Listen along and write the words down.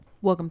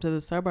Welcome to the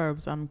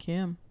suburbs. I'm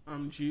Kim.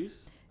 I'm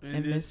Juice.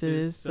 And this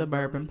is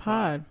Suburban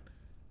Pod.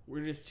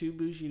 We're just two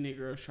bougie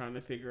Negroes trying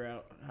to figure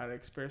out how to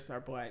express our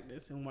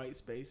blackness in white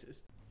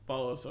spaces.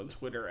 Follow us on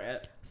Twitter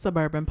at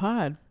Suburban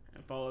Pod.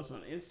 and follow us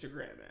on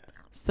Instagram at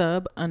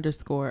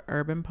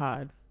Sub_urban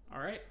pod.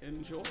 All right,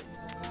 enjoy.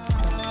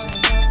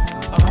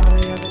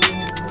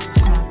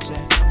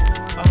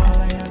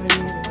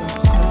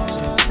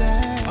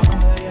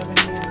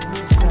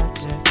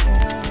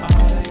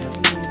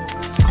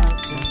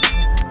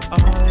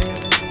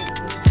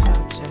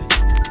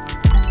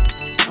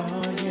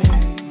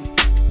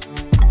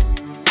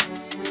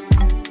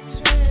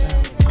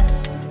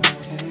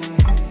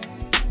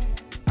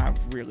 I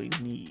really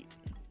need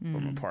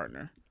from a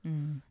partner.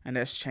 And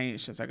that's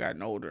changed since I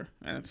gotten older.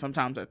 And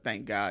sometimes I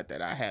thank God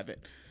that I haven't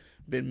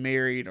been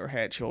married or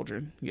had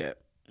children yet.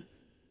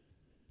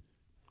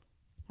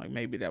 Like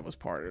maybe that was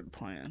part of the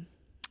plan.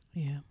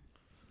 Yeah.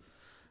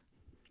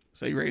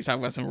 So you ready to talk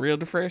about some real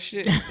depressed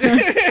shit?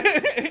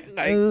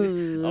 Like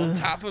on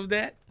top of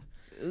that.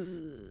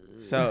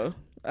 So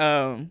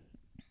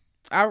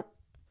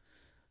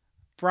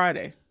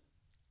Friday,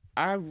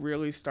 I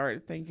really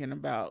started thinking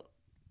about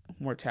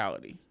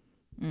mortality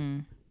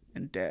and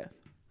death.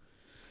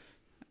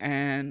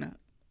 And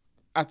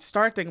I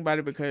started thinking about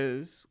it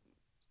because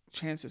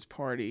Chance's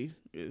party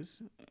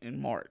is in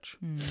March.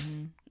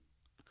 Mm-hmm.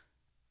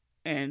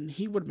 And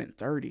he would have been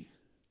 30.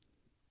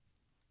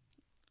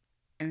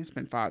 And it's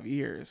been 5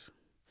 years.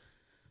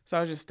 So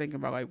I was just thinking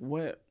about, like,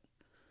 what...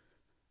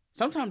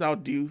 Sometimes I'll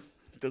do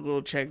the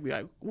little check, be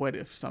like, what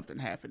if something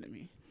happened to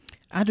me?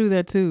 I do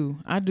that too.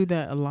 I do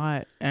that a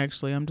lot,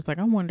 actually. I'm just like,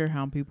 I wonder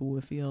how people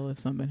would feel if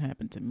something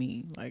happened to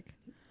me. Like,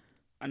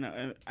 I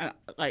know. And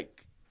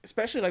like,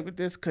 especially like with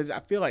this, because I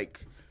feel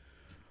like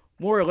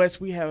more or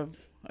less we have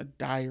a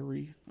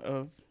diary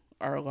of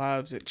our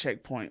lives at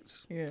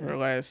checkpoints for the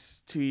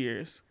last 2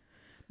 years.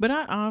 But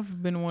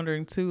I've been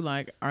wondering too,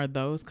 like, are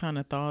those kind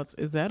of thoughts,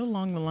 is that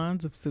along the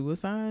lines of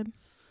suicide?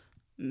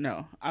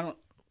 No, I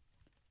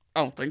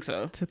don't think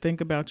so. To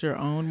think about your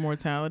own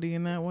mortality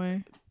in that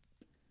way?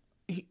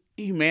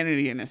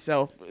 Humanity in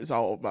itself is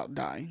all about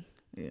dying.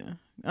 Yeah.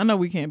 I know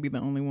we can't be the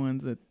only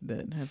ones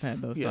that have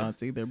had those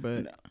thoughts either,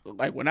 but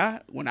like when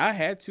I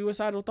had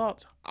suicidal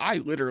thoughts, I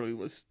literally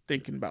was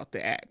thinking about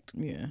the act.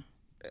 Yeah.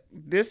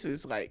 This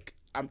is like,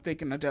 I'm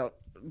thinking about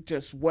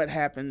just what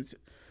happens,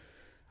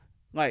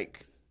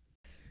 like,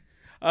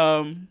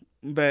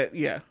 but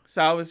yeah.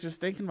 So I was just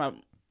thinking about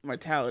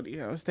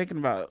mortality. I was thinking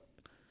about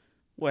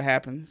what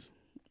happens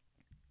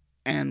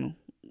and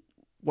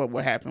what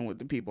would happen with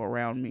the people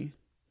around me.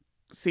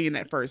 Seeing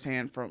that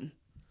firsthand from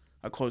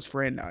a close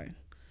friend dying.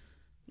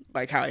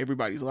 Like how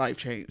everybody's life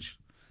changed.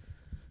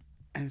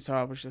 And so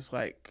I was just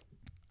like,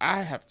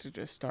 I have to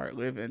just start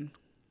living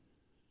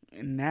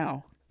in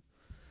now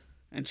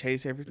and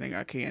chase everything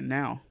I can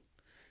now.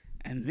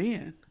 And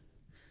then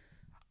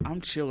I'm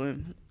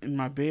chilling in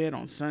my bed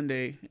on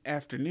Sunday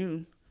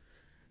afternoon,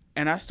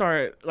 and I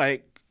started,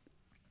 like,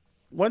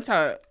 once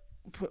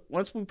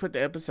we put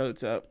the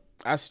episodes up,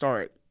 I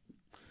start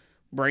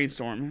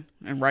brainstorming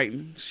and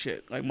writing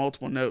shit, like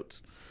multiple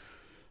notes.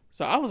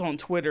 So I was on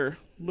Twitter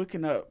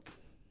looking up,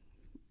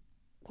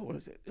 what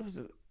was it? It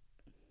was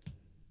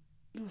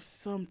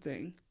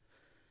something.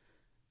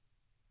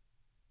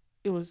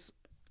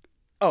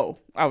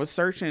 I was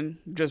searching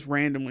just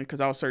randomly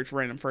because I'll search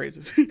random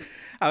phrases.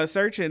 I was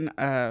searching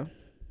that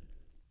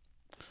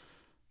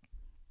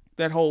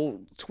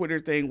whole Twitter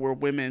thing where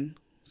women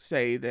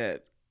say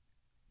that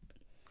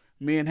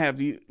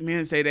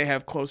men say they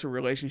have closer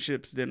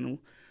relationships than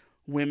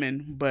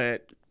women,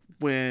 but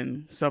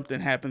when something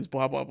happens,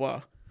 blah, blah,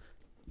 blah.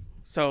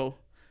 So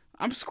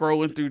I'm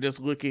scrolling through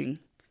just looking,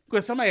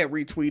 because somebody had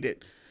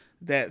retweeted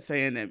that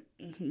saying that,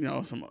 you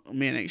know, some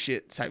men ain't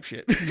shit type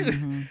shit.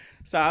 Mm-hmm.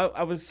 So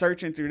I was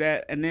searching through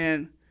that, and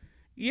then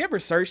you ever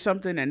search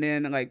something and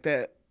then like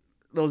that,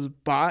 those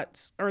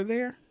bots are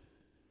there?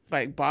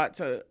 Like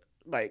bots are,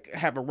 like,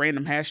 have a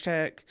random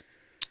hashtag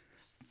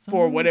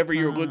for whatever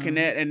you're looking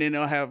at, and then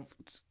they'll have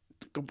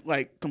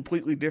like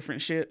completely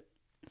different shit.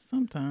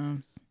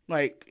 Sometimes.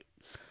 Like,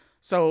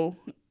 so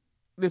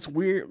this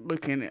weird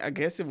looking, I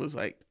guess it was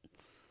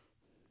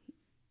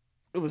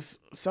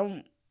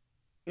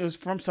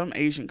from some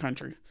Asian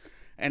country,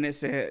 and it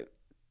said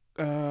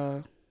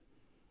the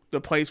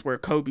place where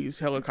Kobe's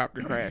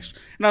helicopter crashed.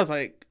 And I was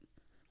like,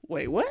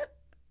 wait, what?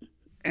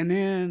 And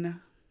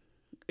then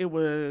it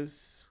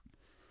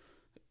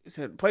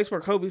said place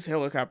where Kobe's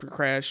helicopter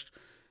crashed,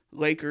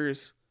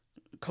 Lakers,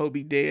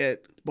 Kobe dead,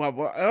 blah,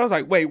 blah. And I was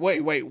like, wait,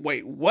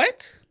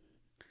 what?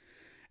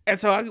 And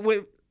so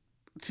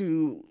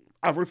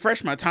I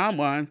refreshed my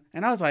timeline,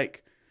 and I was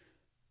like,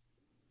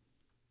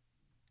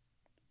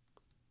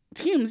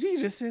 TMZ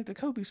just said that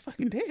Kobe's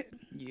fucking dead.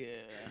 Yeah.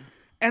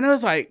 And I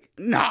was like,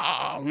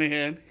 nah,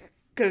 man.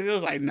 Because it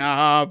was like,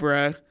 nah,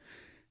 bruh.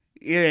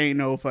 It ain't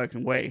no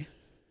fucking way.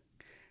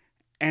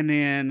 And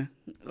then,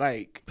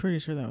 like... Pretty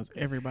sure that was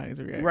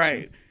everybody's reaction.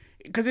 Right.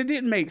 Because it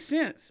didn't make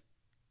sense.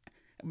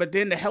 But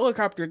then the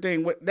helicopter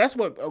thing, that's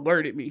what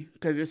alerted me,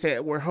 because it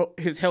said where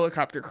his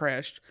helicopter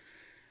crashed.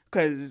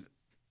 Because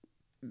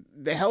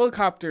the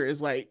helicopter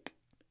is like,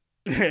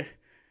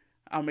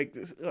 I'll make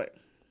this like,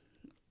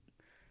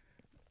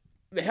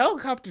 the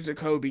helicopter to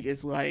Kobe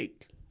is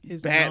like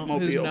his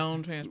Batmobile.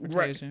 known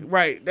transportation.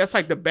 Right. That's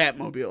like the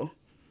Batmobile.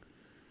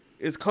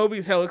 Is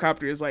Kobe's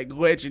helicopter is like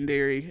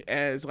legendary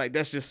as like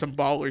that's just some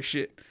baller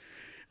shit.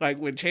 Like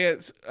when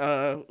Chance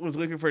was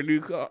looking for a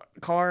new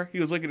car, he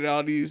was looking at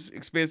all these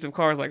expensive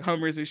cars like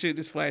Hummers and shit,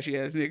 this flashy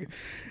ass nigga.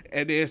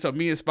 And then so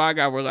me and Spy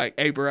Guy were like,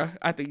 hey bro,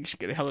 I think you should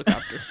get a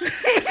helicopter.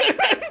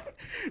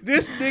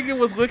 This nigga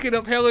was looking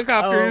up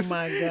helicopters. Oh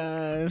my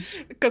gosh.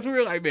 Because we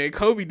were like, man,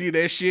 Kobe did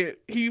that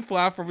shit. He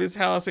fly from his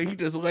house and he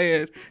just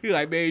land. He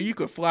like, man, you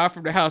could fly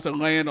from the house and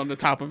land on the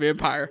top of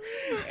Empire.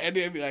 And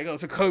then be like, oh,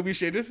 so Kobe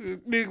shit. This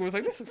nigga was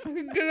like, that's a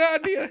fucking good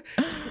idea.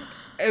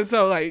 And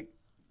so like,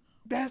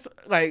 that's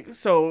like,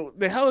 so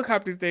the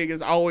helicopter thing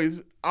is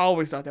always, I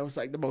always thought that was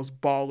like the most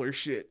baller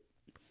shit.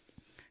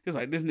 It's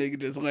like, this nigga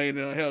just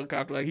landing on a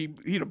helicopter. Like he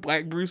the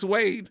Black Bruce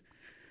Wayne.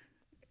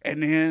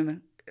 And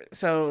then,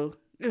 so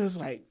it was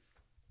like,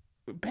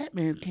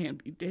 Batman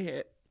can't be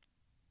dead.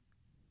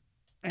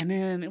 And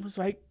then it was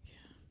like,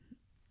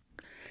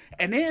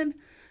 and then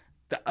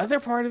the other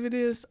part of it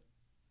is,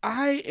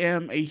 I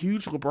am a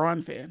huge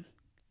LeBron fan,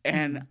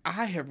 and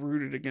I have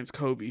rooted against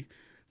Kobe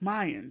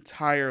my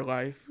entire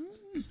life.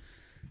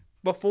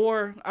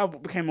 Before I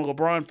became a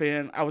LeBron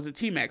fan, I was a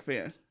T-Mac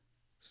fan.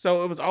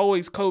 So it was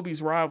always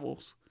Kobe's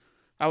rivals.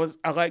 I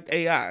liked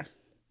AI.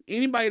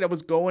 Anybody that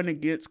was going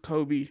against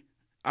Kobe,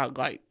 I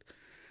liked.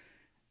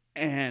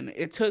 And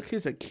it took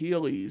his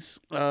Achilles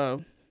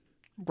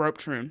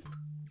rupturing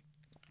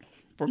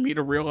for me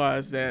to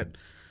realize that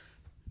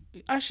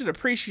I should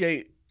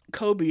appreciate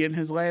Kobe in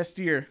his last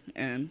year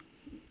and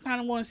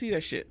kind of want to see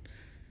that shit.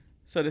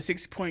 So the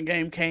 60-point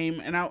game came,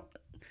 and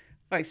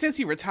since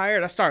he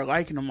retired, I started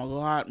liking him a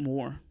lot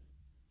more.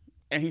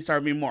 And he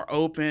started being more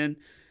open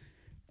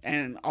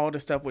and all the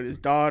stuff with his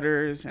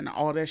daughters and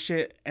all that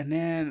shit. And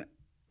then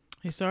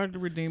he started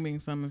redeeming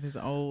some of his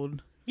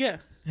old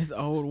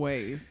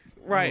ways.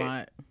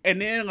 Right.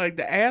 And then like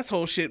the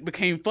asshole shit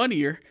became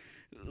funnier.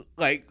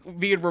 Like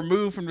being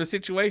removed from the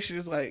situation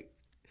is like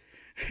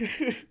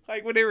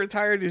like when they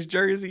retired his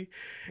jersey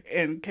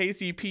and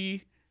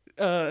KCP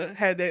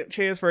had that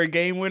chance for a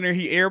game winner,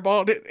 he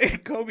airballed it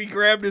and Kobe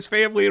grabbed his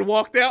family and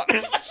walked out.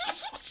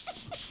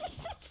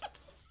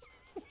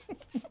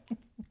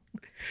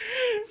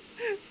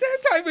 That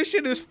type of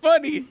shit is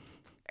funny.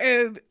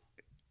 And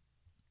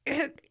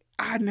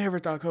I never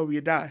thought Kobe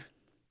would die.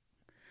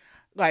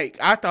 Like,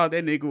 I thought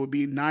that nigga would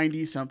be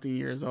 90-something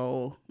years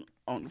old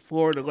on the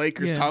floor of the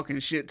Lakers talking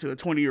shit to a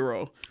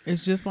 20-year-old.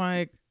 It's just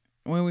like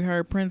when we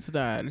heard Prince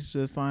died. It's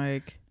just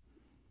like...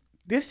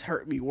 This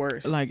hurt me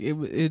worse. Like,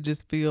 it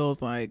just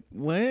feels like,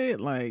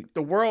 what? Like...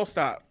 The world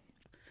stopped.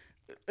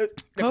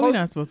 Kobe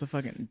not supposed to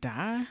fucking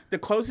die? The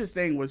closest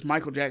thing was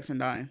Michael Jackson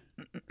dying.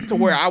 To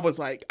where I was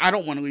like, I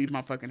don't want to leave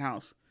my fucking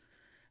house.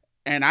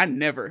 And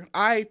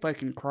I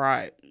fucking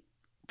cried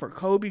for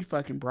Kobe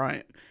fucking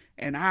Bryant.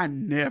 And I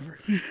never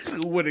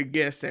would have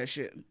guessed that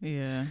shit.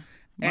 Yeah.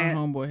 My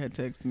homeboy had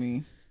texted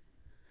me,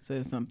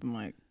 said something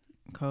like,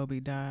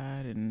 Kobe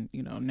died and,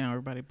 now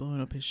everybody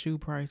blowing up his shoe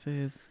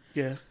prices.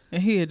 Yeah.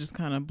 And he had just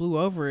kind of blew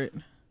over it.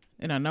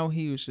 And I know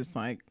he was just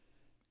like,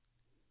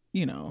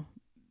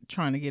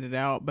 trying to get it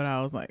out. But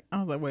I was like,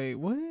 wait,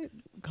 what?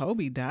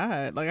 Kobe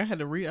died? Like I had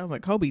to read. I was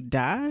like, Kobe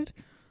died?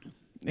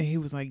 And he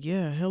was like,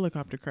 yeah,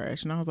 helicopter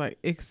crash. And I was like,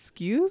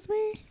 excuse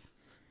me?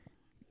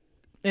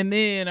 And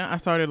then I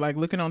started like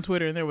looking on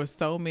Twitter and there was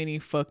so many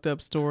fucked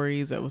up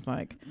stories that was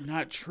like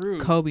not true.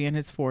 Kobe and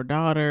his 4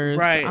 daughters.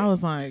 Right. I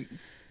was like,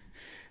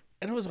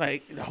 and it was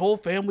like the whole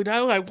family died.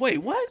 I was like, wait,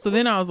 what? So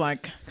then I was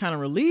like kind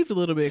of relieved a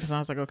little bit because I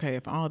was like, okay,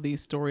 if all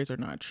these stories are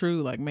not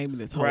true, like maybe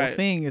this whole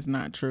thing is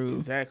not true.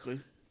 Exactly.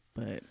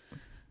 But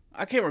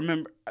I can't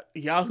remember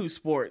Yahoo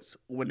Sports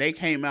when they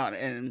came out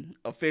and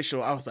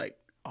official. I was like,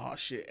 oh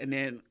shit. And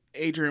then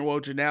Adrian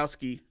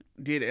Wojnarowski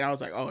did it. And I was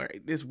like, all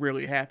right, this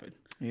really happened.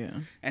 Yeah.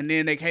 And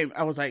then they came,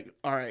 I was like,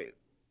 all right.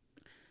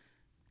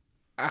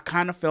 I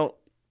kind of felt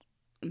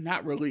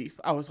not relief.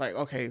 I was like,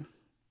 okay,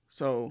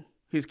 so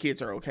his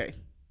kids are okay.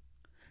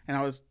 And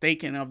I was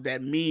thinking of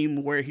that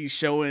meme where he's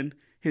showing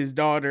his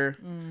daughter.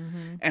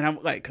 Mm-hmm. And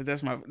I'm like, cause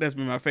that's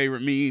been my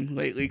favorite meme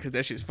lately. Cause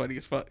that shit's funny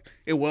as fuck.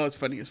 It was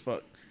funny as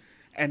fuck.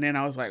 And then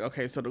I was like,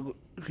 okay, so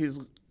his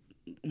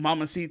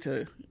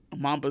Mamacita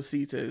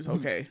is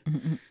okay.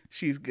 Mm-hmm.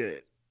 She's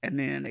good. And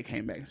then they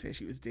came back and said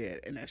she was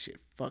dead. And that shit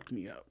fucked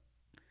me up.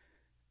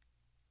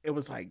 It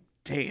was like,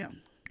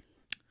 damn.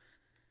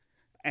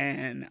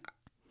 And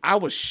I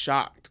was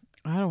shocked.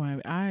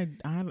 I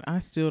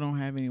still don't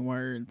have any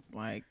words.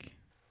 Like,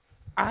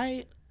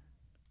 I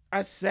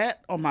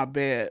sat on my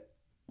bed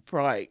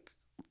for like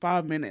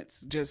 5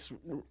 minutes. Just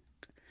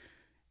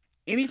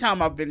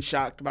anytime I've been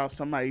shocked about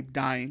somebody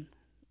dying,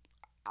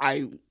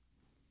 I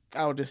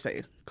would just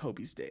say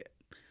Kobe's dead.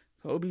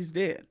 Kobe's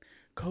dead.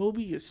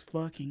 Kobe is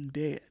fucking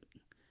dead.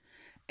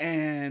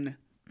 And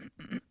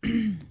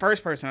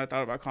First person I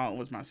thought about calling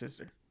was my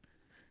sister.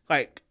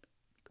 Like,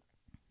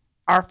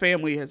 our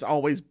family has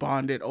always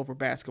bonded over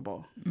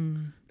basketball.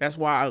 That's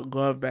why I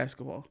love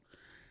basketball.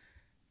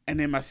 And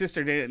then my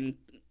sister didn't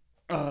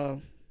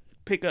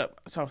pick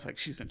up. So I was like,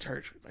 she's in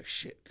church. Like,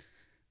 shit.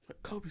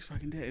 But Kobe's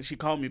fucking dead. And she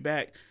called me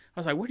back. I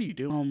was like, what are you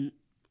doing?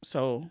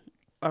 So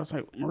I was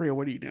like, Maria,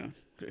 what are you doing?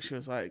 She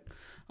was like,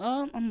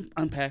 I'm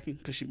unpacking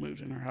because she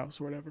moved in her house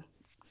or whatever.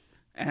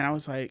 And I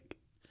was like,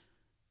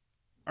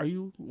 are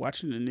you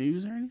watching the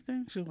news or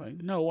anything? She was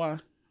like, no, why?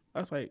 I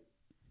was like,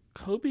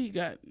 Kobe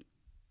got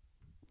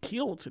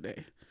killed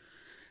today.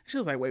 She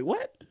was like, wait,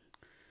 what?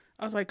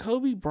 I was like,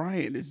 Kobe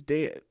Bryant is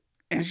dead.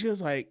 And she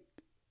was like,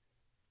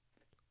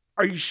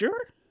 are you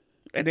sure?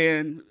 And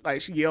then,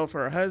 like, she yelled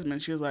for her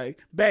husband. She was like,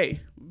 Bae,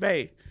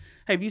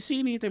 have you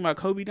seen anything about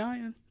Kobe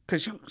dying?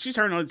 Because she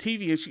turned on the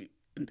TV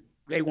and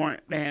they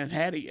hadn't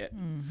had it yet.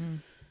 Mm-hmm.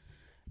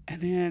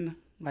 And then,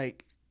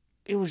 like,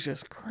 it was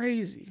just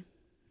crazy.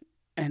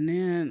 And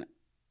then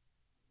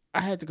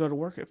I had to go to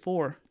work at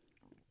 4.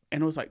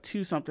 And it was like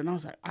 2 something. I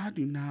was like, I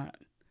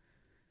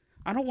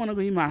don't want to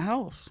leave my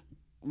house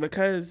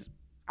because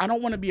I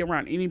don't want to be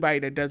around anybody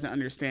that doesn't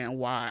understand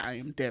why I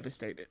am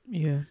devastated.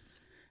 Yeah.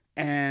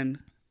 And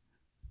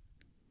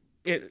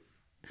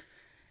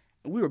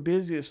we were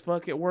busy as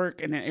fuck at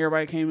work, and then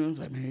everybody came in and was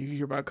like, man, you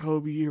hear about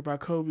Kobe? You hear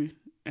about Kobe?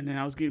 And then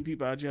I was getting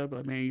people out of jail,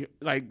 but man,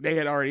 like, they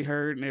had already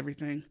heard and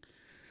everything.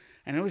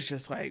 And it was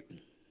just like,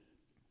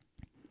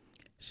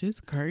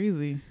 shit's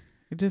crazy.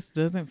 It just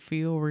doesn't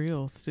feel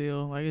real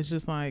still. Like, it's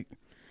just like,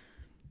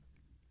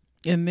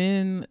 and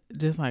then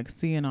just like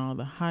seeing all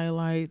the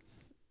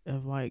highlights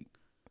of like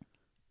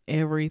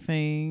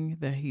everything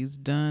that he's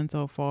done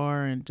so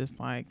far, and just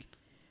like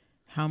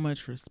how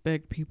much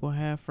respect people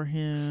have for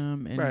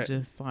him, and right.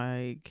 just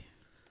like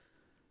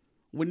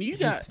when you his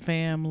got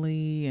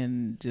family,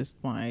 and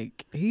just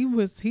like he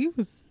was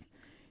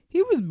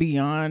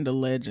beyond a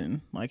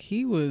legend. Like,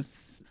 he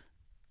was,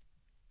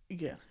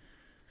 yeah.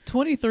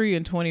 23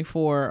 and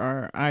 24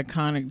 are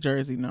iconic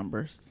jersey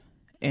numbers,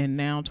 and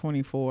now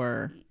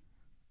 24,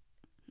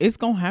 it's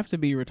gonna have to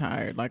be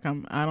retired. Like,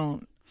 I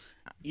don't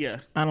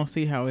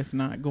see how it's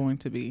not going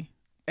to be.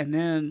 And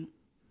then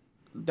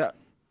the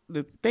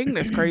thing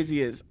that's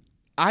crazy is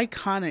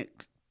iconic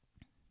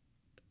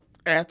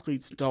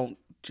athletes don't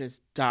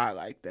just die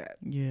like that.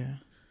 Yeah.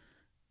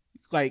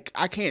 Like,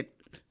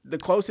 the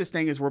closest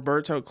thing is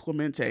Roberto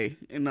Clemente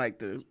in like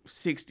the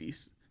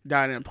 60s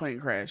died in a plane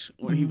crash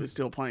when he was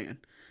still playing.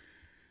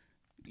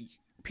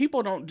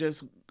 People don't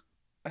just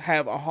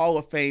have a Hall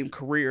of Fame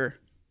career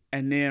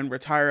and then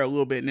retire a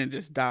little bit and then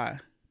just die.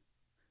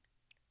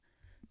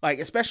 Like,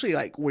 especially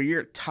like where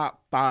you're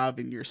top 5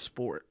 in your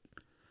sport.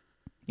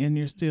 And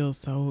you're still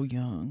so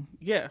young.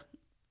 Yeah.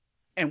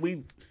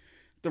 And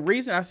the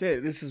reason I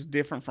said this is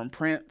different from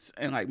Prince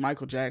and like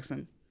Michael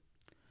Jackson,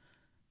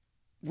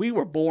 we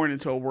were born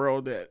into a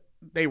world that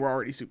they were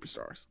already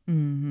superstars.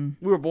 Mm-hmm.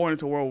 We were born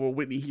into a world where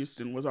Whitney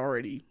Houston was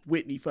already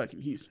Whitney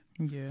fucking Houston.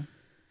 Yeah.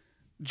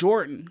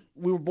 Jordan,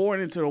 we were born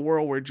into a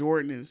world where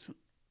Jordan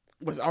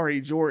was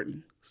already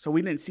Jordan. So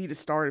we didn't see the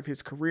start of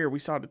his career. We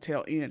saw the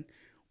tail end.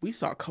 We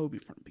saw Kobe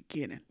from the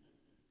beginning.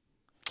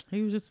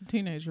 He was just a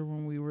teenager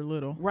when we were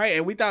little. Right,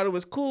 and we thought it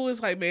was cool.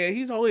 It's like, man,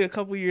 he's only a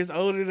couple years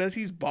older than us.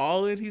 He's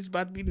balling. He's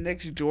about to be the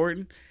next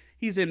Jordan.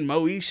 He's in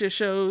Moesha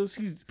shows.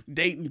 He's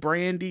dating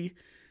Brandy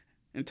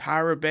and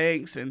Tyra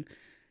Banks, and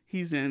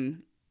he's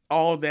in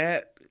all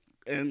that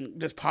and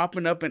just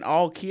popping up in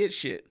all kid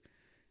shit.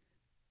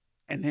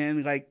 And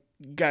then, like,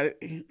 you got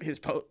his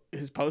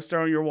poster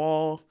on your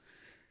wall.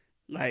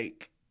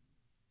 Like,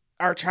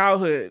 our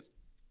childhood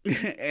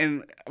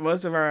and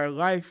most of our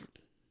life,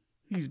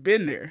 he's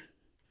been there.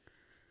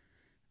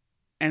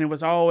 And it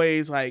was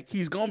always like,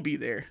 he's going to be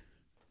there.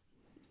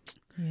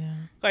 Yeah.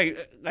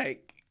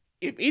 Like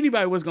if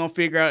anybody was going to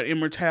figure out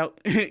immortality,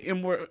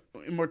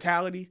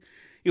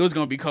 it was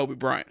going to be Kobe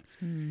Bryant.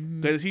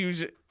 Because he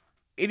was,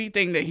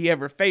 anything that he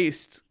ever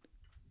faced,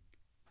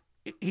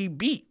 he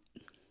beat.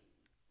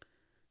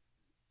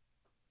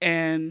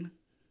 And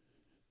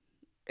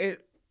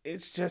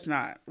it's just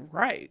not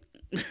right.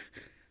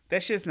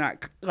 That's just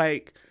not,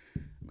 like,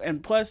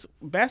 and plus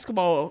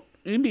basketball,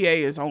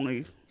 NBA is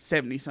only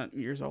 70-something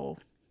years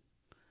old.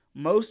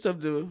 Most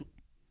of the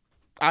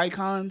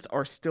icons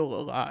are still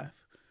alive.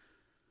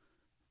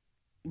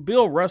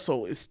 Bill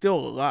Russell is still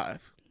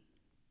alive.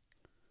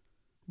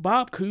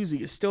 Bob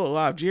Cousy is still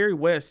alive. Jerry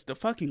West, the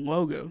fucking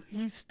logo,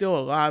 he's still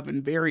alive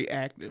and very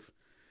active.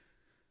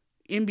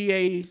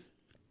 NBA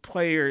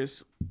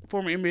players,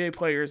 former NBA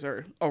players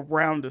are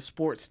around the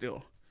sport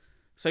still.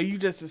 So you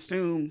just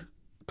assumed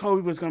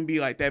Kobe was going to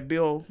be like that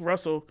Bill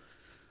Russell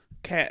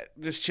cat,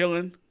 just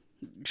chilling,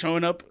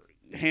 showing up,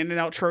 handing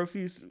out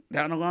trophies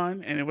down the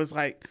line, and it was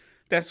like,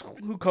 that's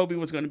who Kobe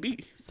was going to be.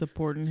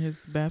 Supporting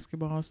his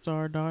basketball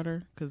star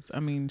daughter, because, I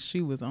mean,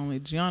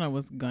 Gianna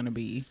was going to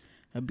be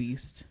a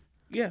beast.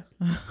 Yeah.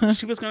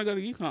 She was going to go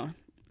to UConn.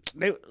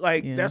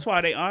 That's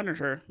why they honored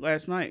her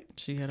last night.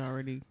 She had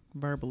already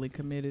verbally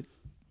committed.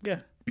 Yeah.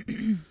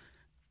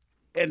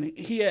 And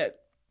he had,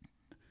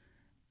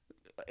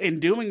 in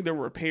doing the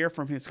repair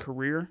from his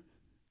career,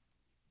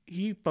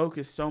 he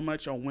focused so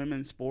much on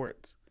women's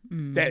sports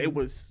that it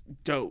was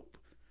dope.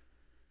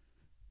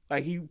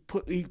 Like he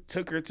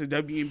took her to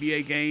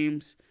WNBA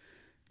games.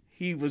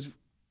 He was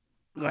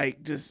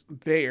like just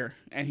there,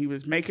 and he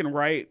was making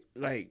right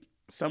like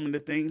some of the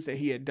things that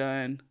he had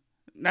done.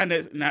 Not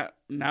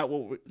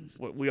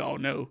what we all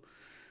know,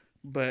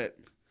 but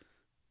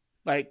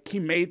like he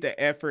made the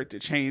effort to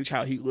change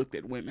how he looked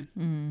at women.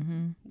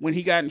 Mm-hmm. When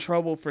he got in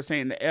trouble for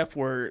saying the F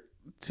word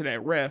to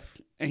that ref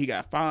and he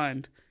got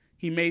fined,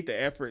 he made the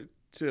effort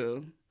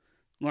to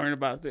learn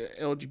about the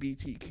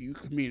LGBTQ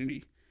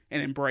community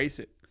and embrace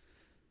it.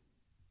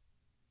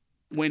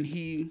 When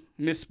he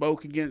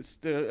misspoke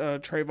against the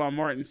Trayvon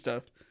Martin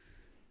stuff,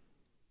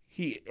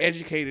 he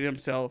educated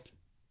himself,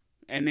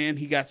 and then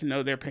he got to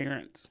know their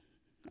parents.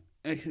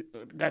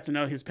 Got to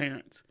know his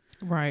parents.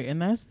 Right,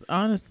 and that's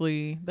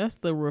honestly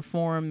the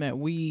reform that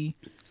we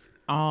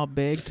all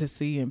beg to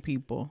see in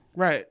people.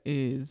 Right.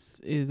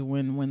 Is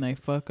when they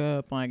fuck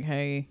up, like,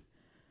 hey,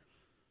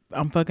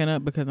 I'm fucking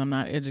up because I'm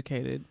not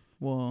educated.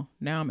 Well,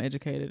 now I'm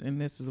educated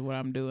and this is what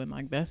I'm doing.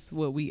 Like, that's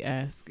what we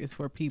ask, is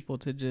for people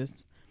to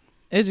just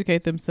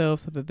educate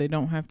themselves so that they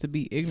don't have to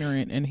be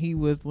ignorant. And he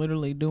was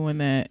literally doing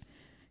that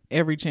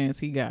every chance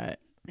he got.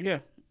 Yeah.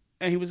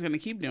 And he was going to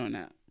keep doing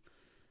that.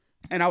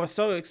 And I was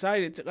so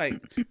excited to,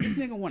 like, this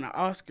nigga won an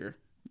Oscar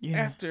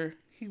after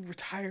he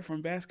retired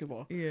from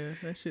basketball. Yeah,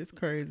 that shit's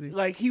crazy.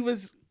 Like, he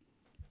was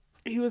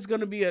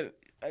going to be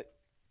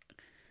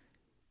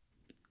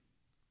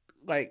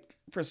like,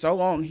 for so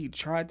long, he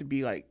tried to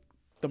be like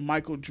the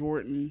Michael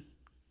Jordan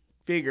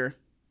figure.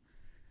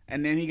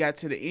 And then he got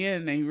to the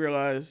end and he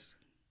realized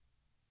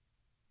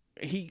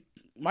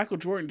Michael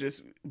Jordan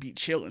just be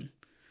chilling.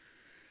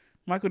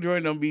 Michael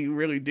Jordan don't be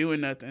really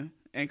doing nothing.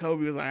 And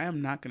Kobe was like, I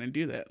am not going to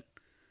do that.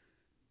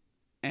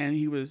 And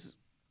it was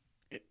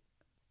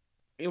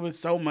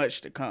so much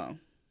to come.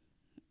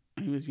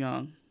 He was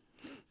young.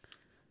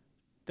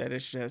 That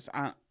it's just,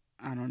 I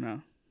don't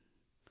know.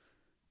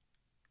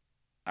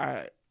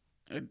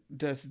 It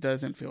just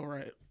doesn't feel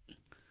right.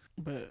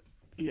 But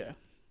yeah.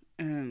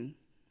 And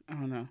I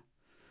don't know.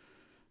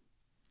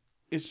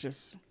 It's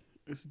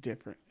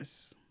different.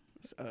 It's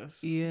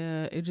us.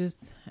 Yeah, I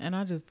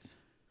just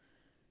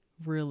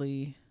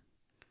really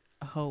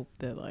hope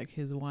that, like,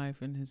 his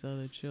wife and his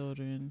other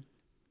children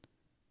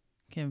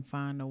can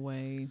find a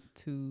way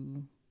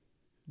to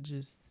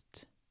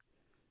just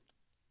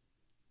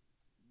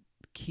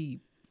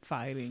keep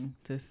fighting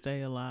to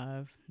stay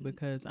alive,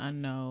 because I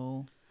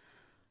know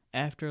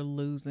after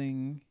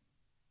losing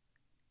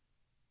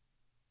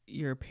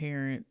your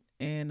parent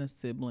and a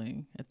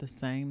sibling at the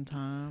same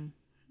time,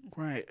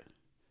 right,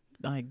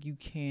 like, you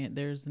can't,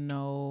 there's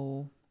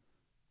no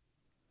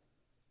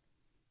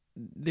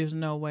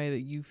way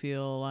that you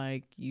feel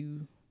like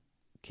you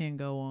can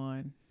go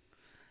on.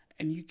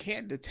 And you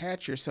can't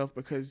detach yourself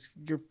because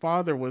your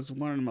father was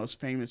one of the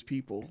most famous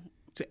people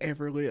to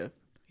ever live.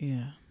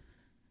 Yeah.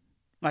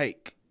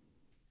 Like,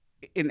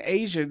 in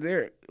Asia,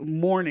 they're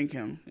mourning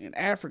him. In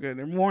Africa,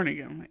 they're mourning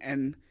him.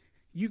 And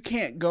you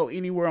can't go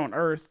anywhere on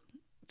earth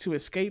to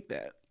escape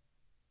that.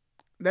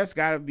 That's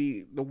got to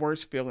be the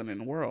worst feeling in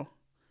the world.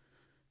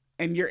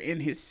 And you're in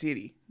his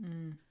city.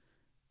 Mm.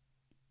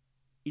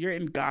 You're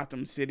in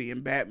Gotham City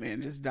and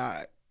Batman just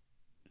died.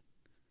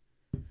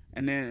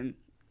 And then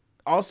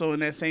also in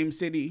that same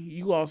city,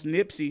 you lost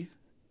Nipsey.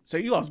 So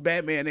you lost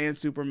Batman and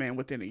Superman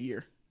within a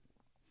year.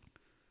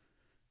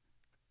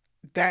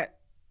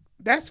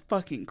 That's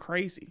fucking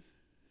crazy.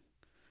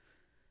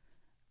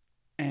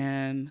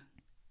 And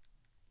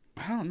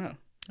I don't know.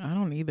 I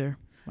don't either.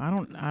 I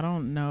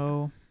don't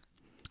know.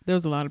 There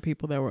was a lot of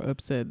people that were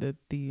upset that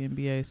the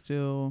NBA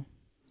still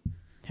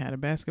had a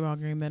basketball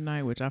game that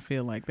night, which I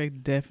feel like they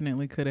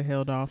definitely could have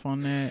held off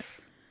on that.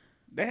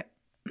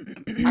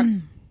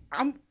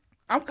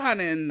 I'm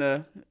kind of in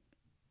the,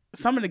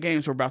 some of the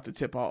games were about to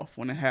tip off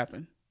when it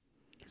happened.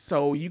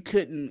 So you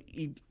kind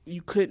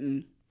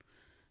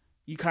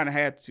of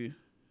had to.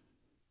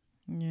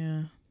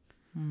 Yeah.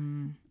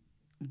 Mm.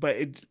 But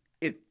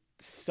it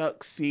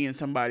sucks seeing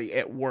somebody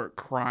at work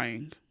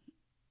crying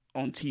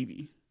on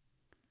TV.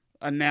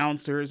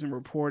 Announcers and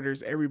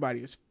reporters, everybody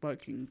is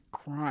fucking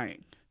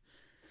crying.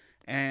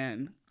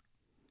 And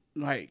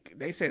like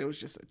they said, it was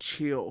just a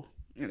chill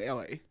in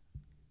LA.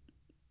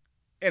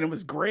 And it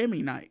was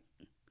Grammy night.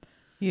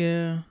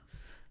 Yeah.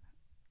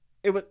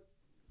 It was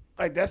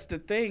like, that's the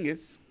thing.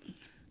 It's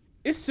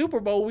Super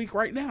Bowl week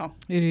right now.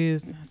 It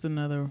is. It's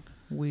another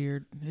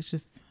weird. It's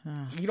just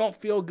you don't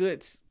feel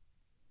good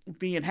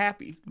being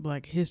happy.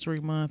 Black History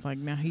Month. Like,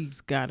 now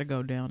he's got to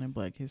go down in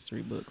Black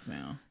History books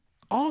now.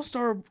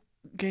 All-Star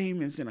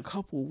game is in a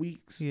couple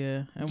weeks.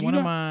 Yeah. And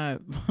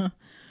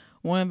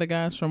one of the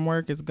guys from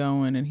work is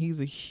going, and he's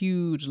a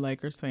huge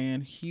Lakers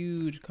fan,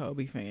 huge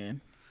Kobe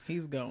fan.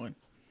 He's going.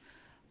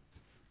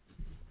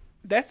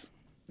 That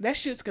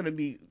shit's gonna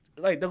be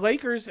like, the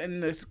Lakers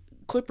and the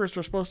Clippers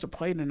were supposed to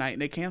play tonight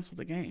and they canceled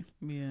the game.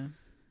 Yeah.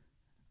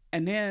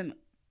 And then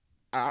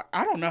I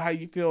don't know how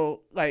you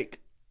feel. Like,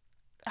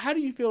 how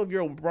do you feel if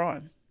you're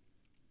LeBron?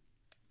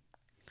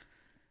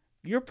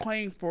 You're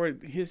playing for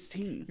his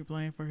team. You're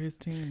playing for his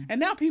team. And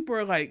now people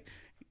are like,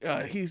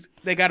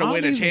 they got to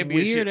win a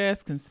championship. Weird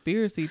ass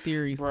conspiracy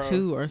theories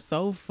too are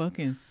so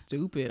fucking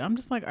stupid. I'm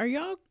just like, are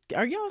y'all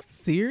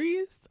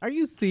serious? Are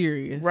you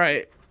serious?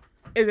 Right.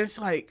 And it's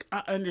like,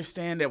 I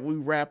understand that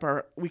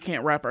we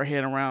can't wrap our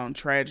head around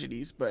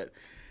tragedies, but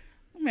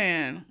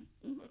man,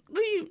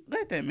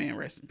 let that man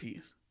rest in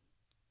peace.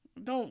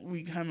 Don't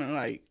be coming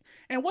like,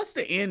 and what's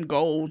the end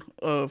goal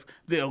of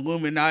the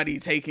Illuminati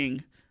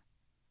taking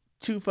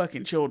 2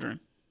 fucking children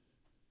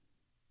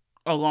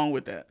along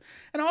with that?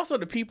 And also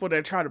the people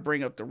that try to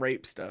bring up the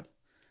rape stuff,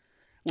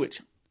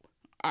 which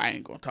I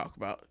ain't gonna talk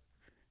about,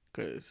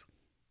 because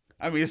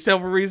there's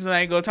several reasons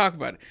I ain't gonna talk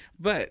about it,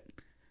 but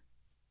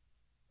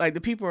like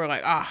the people are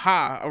like,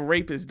 aha, a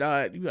rapist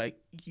died. You like,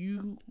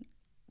 you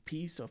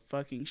piece of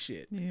fucking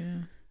shit. Yeah.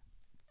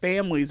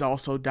 Families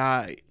also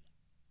died.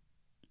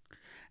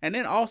 And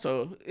then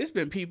also, it's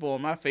been people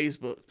on my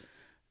Facebook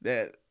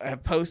that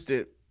have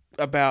posted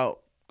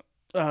about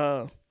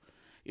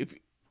if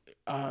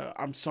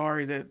I'm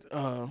sorry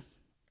that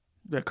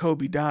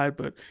Kobe died,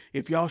 but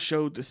if y'all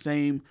showed the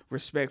same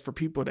respect for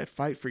people that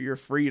fight for your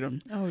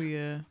freedom. Oh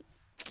yeah,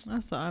 I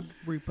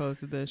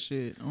reposted that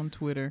shit on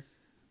Twitter.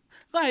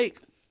 Like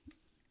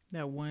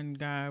that one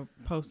guy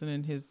posting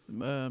in his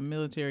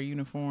military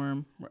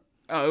uniform.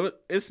 Oh,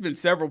 it's been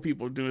several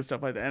people doing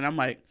stuff like that, and I'm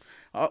like,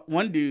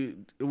 one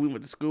dude we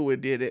went to school with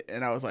did it,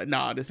 and I was like,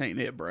 nah, this ain't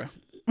it, bro.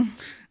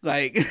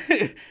 like,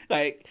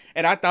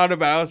 and I thought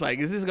about it, I was like,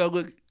 is this gonna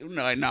look?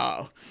 No,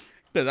 nah,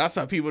 because I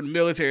saw people in the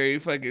military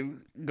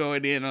fucking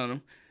going in on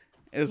them.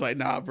 It's like,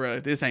 nah, bro,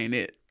 this ain't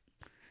it.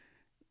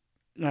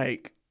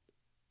 Like,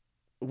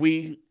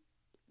 we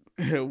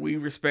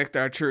respect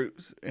our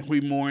troops, and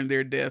we mourn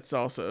their deaths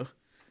also.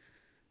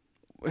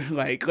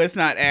 Like, let's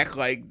not act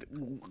like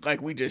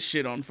we just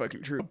shit on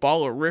fucking true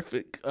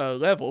ballerific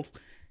level.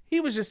 He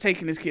was just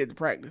taking his kid to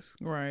practice.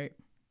 Right.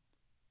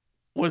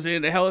 Was it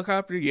in a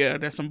helicopter? Yeah,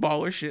 that's some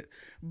baller shit.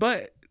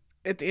 But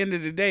at the end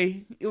of the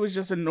day, it was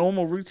just a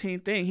normal routine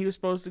thing. He was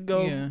supposed to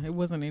go. Yeah, it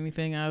wasn't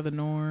anything out of the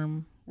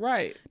norm.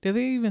 Right. Did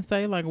they even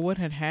say like what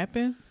had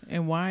happened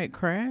and why it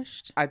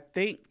crashed? I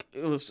think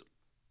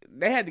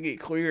they had to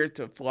get cleared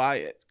to fly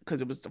it because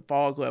it was the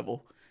fog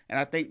level. And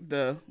I think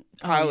the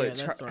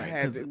pilot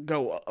had to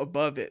go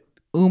above it.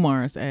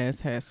 Umar's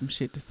ass had some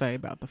shit to say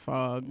about the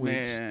fog.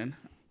 Man,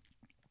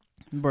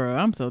 bro,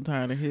 I'm so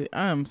tired of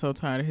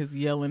his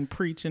yelling,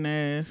 preaching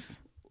ass.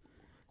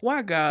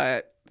 Why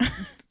God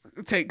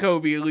take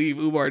Kobe and leave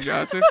Umar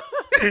Johnson?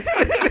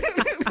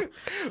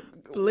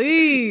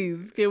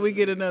 Please, can we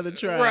get another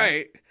try?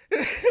 Right.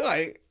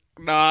 Like,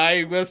 no, I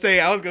ain't gonna say.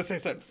 I was gonna say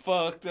something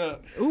fucked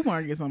up.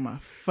 Umar gets on my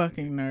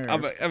fucking nerves. I'm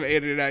gonna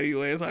edit it out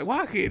anyway. It's like,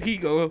 why can't he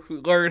go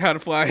learn how to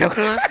fly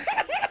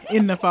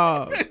in the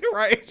fog?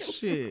 Right.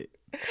 Shit.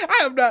 I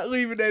am not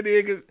leaving that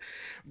in because,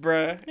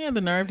 bruh. He had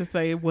the nerve to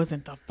say it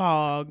wasn't the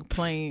fog.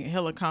 Plane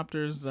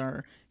helicopters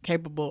are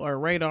capable, or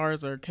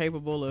radars are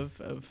capable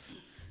of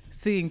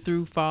seeing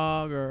through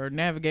fog or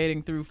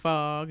navigating through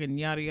fog and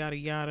yada yada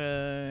yada.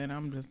 And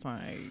I'm just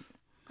like,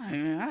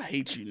 man, I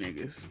hate you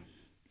niggas.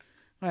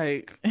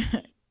 Like,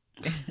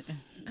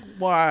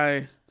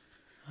 why?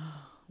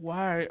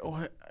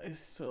 It's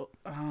so.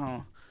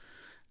 Oh.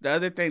 The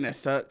other thing that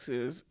sucks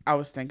is I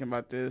was thinking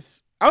about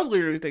this. I was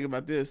literally thinking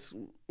about this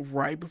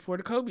right before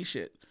the Kobe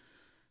shit,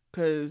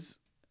 because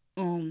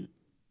Lauren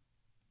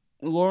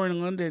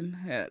London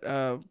had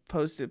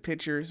posted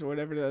pictures or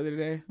whatever the other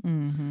day,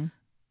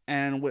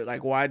 and with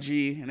like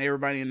YG and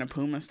everybody in the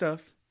Puma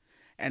stuff,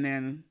 and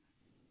then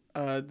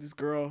this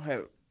girl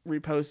had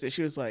reposted.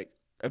 She was like,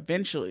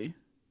 eventually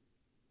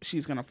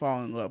she's gonna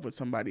fall in love with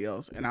somebody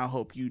else, and I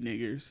hope you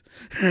niggers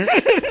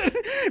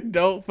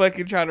don't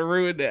fucking try to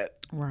ruin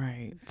that.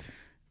 Right.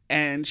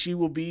 And she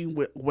will be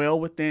well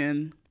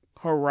within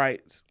her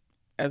rights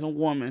as a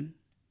woman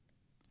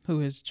who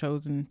has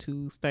chosen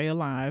to stay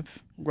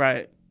alive,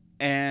 right,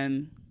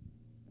 and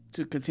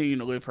to continue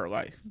to live her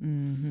life.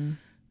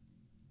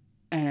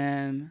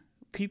 And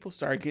people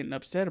start getting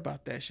upset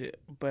about that shit,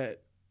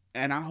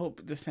 and I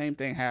hope the same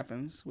thing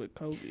happens with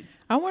Kobe.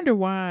 I wonder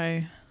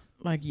why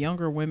like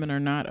younger women are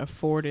not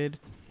afforded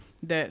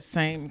that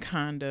same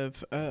kind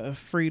of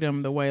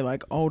freedom the way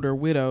like older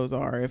widows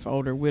are. If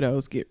older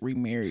widows get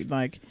remarried,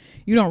 like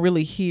you don't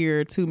really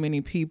hear too many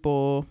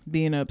people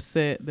being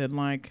upset that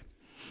like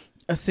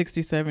a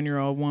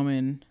 67-year-old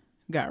woman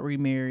got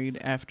remarried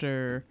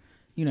after,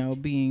 you know,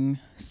 being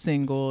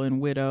single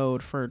and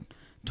widowed for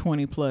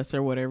 20 plus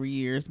or whatever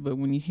years. But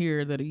when you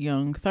hear that a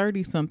young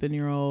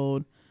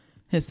 30-something-year-old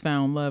has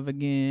found love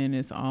again,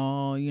 it's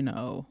all, you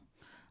know.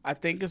 I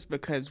think it's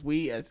because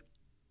we as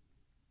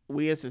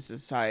a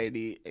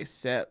society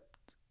accept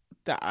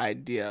the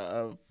idea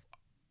of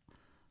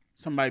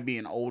somebody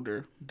being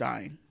older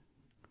dying.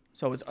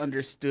 So it's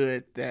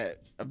understood that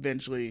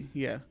eventually,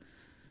 yeah.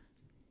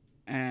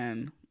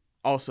 And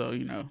also,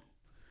 you know,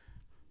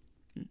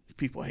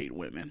 people hate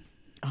women.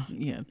 Oh,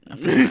 yeah.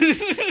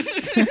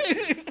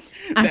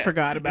 I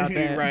forgot about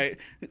that. Right.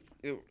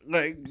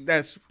 Like,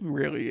 that's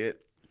really it.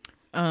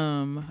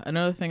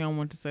 Another thing I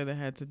want to say that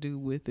had to do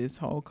with this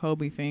whole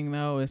Kobe thing,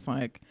 though, it's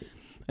like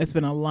it's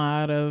been a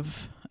lot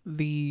of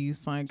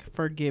these like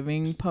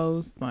forgiving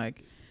posts,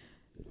 like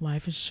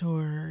life is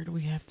short,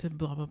 we have to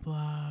blah blah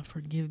blah,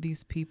 forgive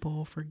these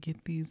people, forget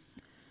these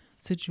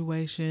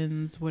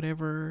situations,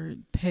 whatever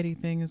petty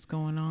thing is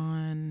going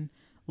on,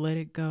 let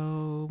it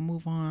go,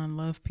 move on,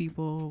 love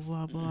people,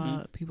 blah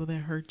blah, people that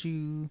hurt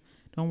you,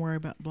 don't worry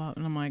about blah.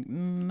 And I'm like,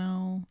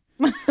 no.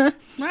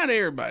 Not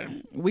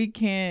everybody. We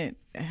can't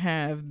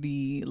have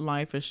the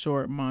life is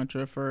short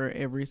mantra for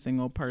every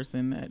single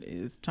person that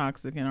is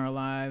toxic in our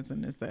lives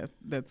and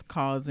that's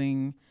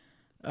causing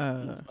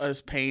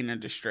us pain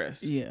and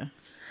distress. Yeah.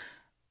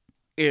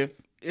 If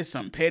it's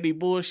some petty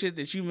bullshit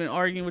that you've been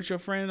arguing with your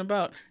friend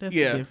about, that's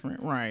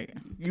different, right?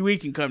 We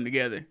can come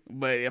together.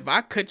 But if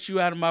I cut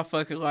you out of my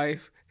fucking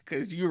life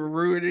because you were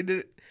ruining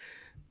it,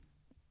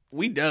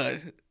 we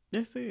done.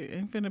 That's it.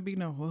 Ain't finna be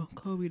no, well,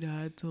 Kobe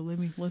died, so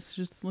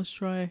let's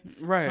try.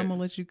 Right. I'm gonna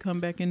let you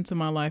come back into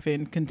my life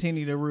and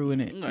continue to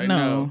ruin it.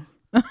 No.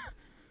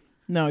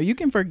 No, you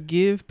can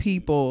forgive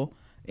people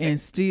and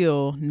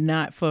still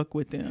not fuck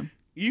with them.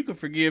 You can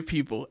forgive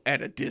people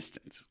at a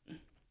distance.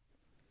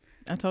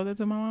 I told that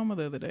to my mama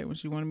the other day when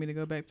she wanted me to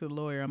go back to the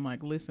lawyer. I'm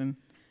like, listen.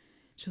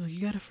 She's like,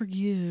 you gotta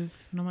forgive.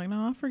 And I'm like,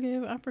 no, I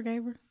forgave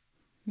her.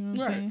 You know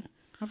what I'm saying?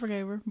 I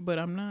forgave her, but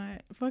I'm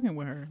not fucking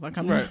with her. Like,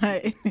 I'm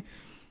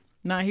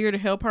not here to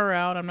help her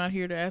out. I'm not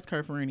here to ask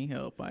her for any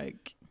help.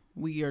 Like,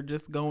 we are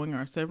just going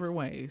our separate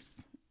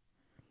ways.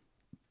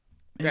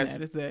 And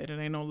that is that. It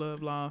ain't no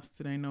love lost.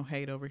 It ain't no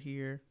hate over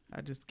here. I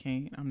just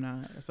can't. I'm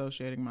not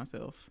associating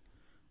myself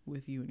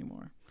with you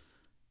anymore.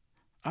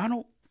 I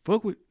don't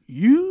fuck with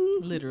you.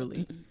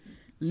 Literally.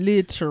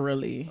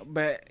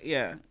 But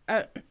yeah,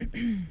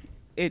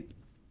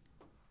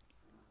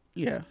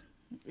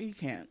 you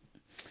can't.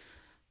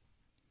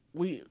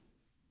 We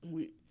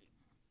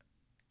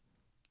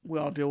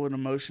all deal with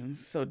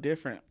emotions so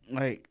different,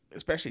 like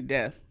especially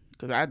death,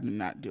 because I do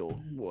not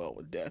deal well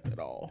with death at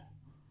all,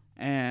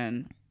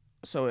 and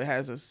so it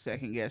has us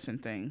second guessing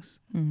things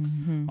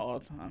all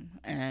the time.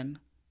 And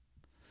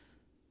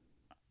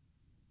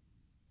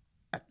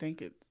I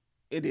think it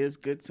is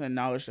good to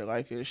acknowledge that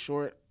life is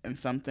short and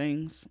some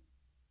things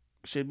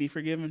should be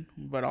forgiven,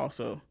 but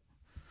also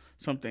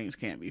some things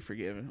can't be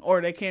forgiven, or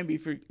they can be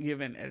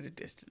forgiven at a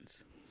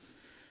distance.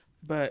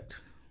 But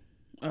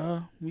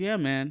yeah,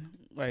 man,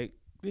 like,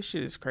 this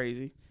shit is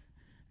crazy.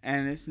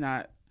 And it's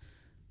not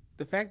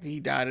the fact that he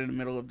died in the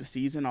middle of the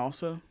season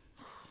also.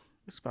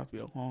 It's about to be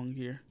a long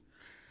year.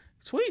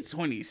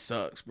 2020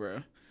 sucks,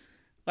 bro.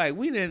 Like,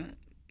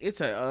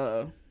 it's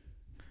a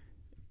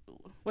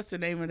what's the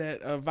name of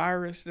that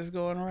virus that's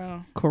going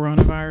around?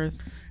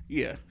 Coronavirus.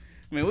 Yeah.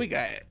 I mean, we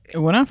got it.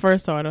 When I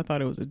first saw it, I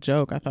thought it was a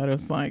joke. I thought it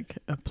was like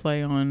a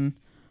play on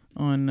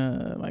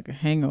like a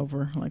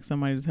hangover, like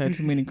somebody just had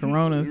too many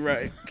Coronas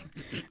right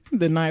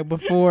the night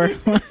before.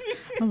 I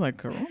was like,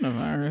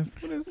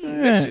 coronavirus? What is that?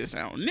 That shit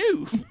sound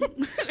new.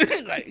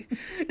 Like,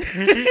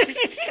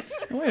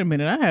 wait a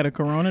minute, I had a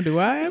Corona. Do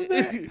I have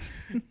that?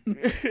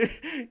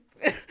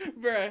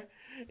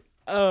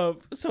 Bruh.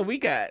 So we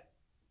got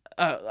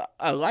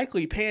a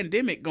likely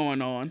pandemic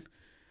going on.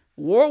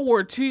 World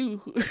War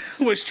II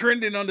was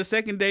trending on the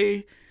second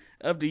day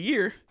of the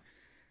year,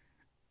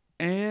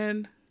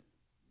 and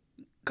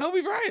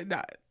Kobe Bryant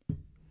died.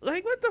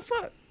 Like, what the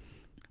fuck?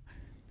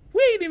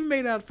 We ain't even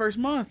made out the first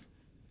month.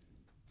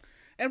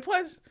 And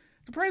plus,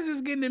 the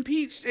president's getting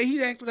impeached, and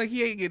he's acting like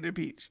he ain't getting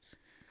impeached.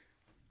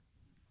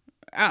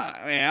 I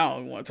don't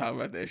even want to talk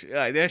about that shit.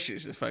 Like, that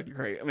shit's just fucking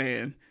crazy,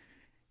 man.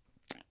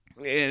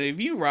 And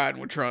if you riding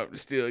with Trump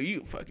still,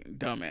 you fucking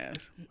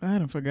dumbass. I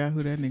done forgot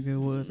who that nigga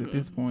was at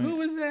this point. Who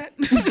was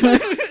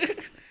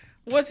that?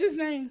 What's his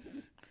name?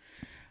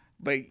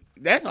 But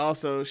that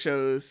also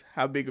shows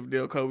how big of a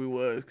deal Kobe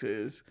was,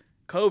 because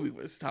Kobe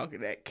was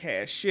talking that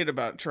cash shit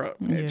about Trump.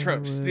 And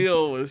Trump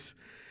still was,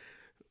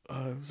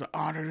 it was an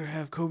honor to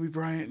have Kobe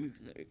Bryant.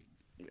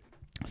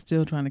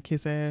 Still trying to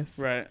kiss ass.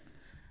 Right.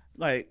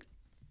 Like,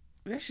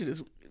 this shit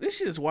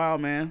is wild,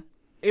 man.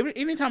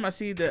 Anytime I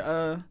see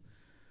the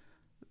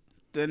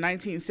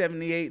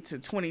 1978 to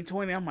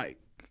 2020, I'm like,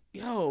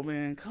 yo,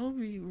 man,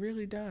 Kobe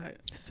really died.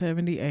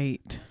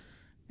 78.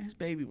 His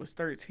baby was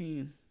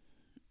 13.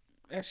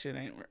 That shit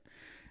ain't right.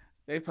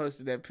 They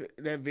posted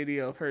that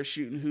video of her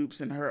shooting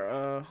hoops in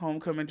her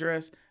homecoming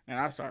dress, and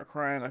I started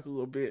crying like a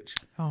little bitch.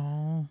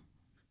 Oh.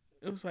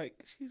 It was like,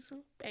 she's a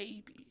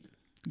baby.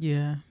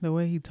 Yeah, the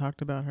way he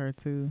talked about her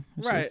too.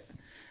 Right.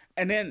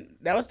 And then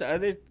that was the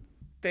other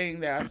thing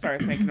that I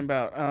started thinking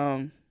about.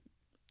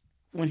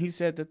 When he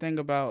said the thing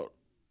about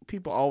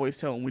people always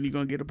tell him, when you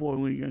gonna get a boy,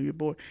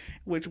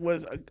 which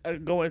was a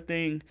going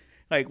thing.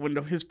 Like, when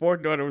his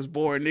fourth daughter was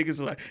born,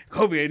 niggas were like,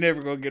 Kobe ain't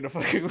never gonna get a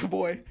fucking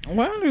boy.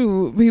 Why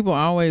do people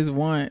always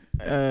want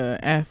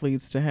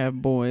athletes to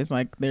have boys?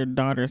 Like, their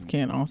daughters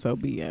can't also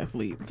be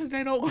athletes. Because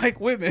they don't like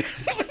women.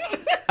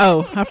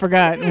 Oh, I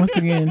forgot once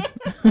again.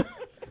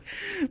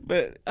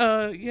 But,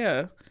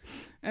 yeah.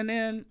 And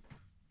then,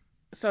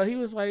 so he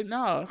was like,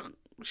 no.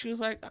 She was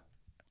like,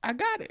 I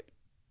got it.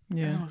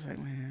 Yeah. And I was like,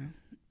 man,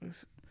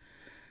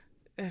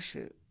 that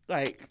shit,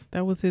 like,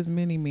 that was his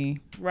mini me.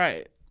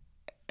 right.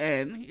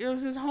 And it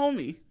was his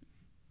homie.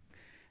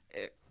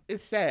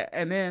 It's sad.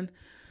 And then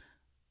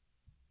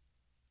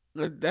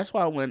that's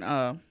why when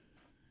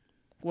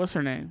what's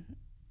her name?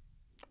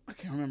 I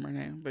can't remember her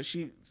name, but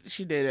she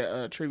did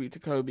a tribute to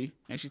Kobe,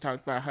 and she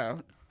talked about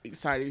how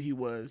excited he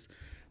was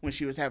when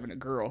she was having a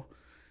girl,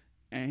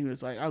 and he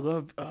was like, "I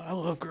love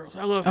girls.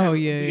 I love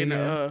being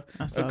a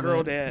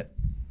girl dad."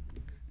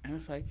 And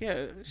it's like,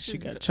 yeah, she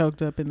got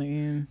choked up in the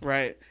end,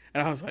 right?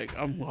 And I was like,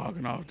 I'm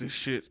logging off this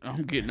shit.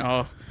 I'm getting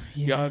off.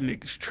 Y'all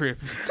niggas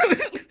tripping.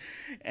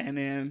 And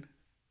then,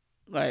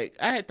 like,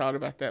 I had thought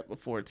about that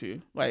before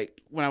too.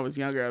 Like when I was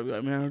younger, I'd be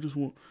like, man,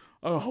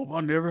 I hope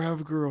I never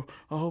have a girl.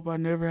 I hope I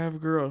never have a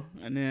girl.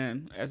 And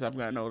then as I've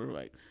gotten older,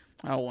 like,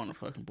 I don't want a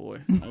fucking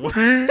boy.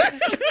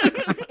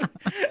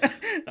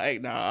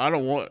 Like, nah, I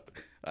don't want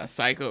a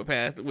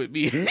psychopath with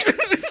me.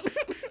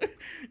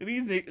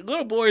 These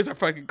little boys are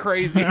fucking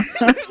crazy.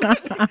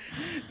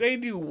 They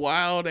do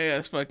wild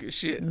ass fucking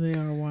shit. They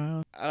are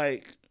wild.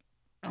 Like,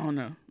 I don't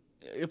know.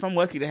 If I'm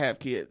lucky to have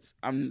kids,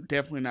 I'm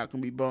definitely not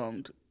gonna be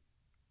bummed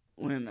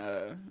when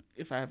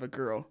if I have a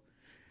girl.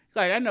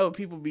 Like, I know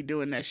people be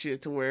doing that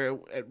shit to where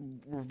it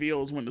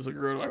reveals when there's a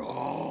girl. Like,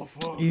 oh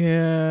fuck.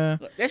 Yeah.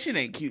 That shit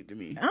ain't cute to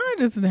me. I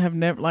just have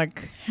never,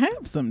 like,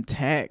 have some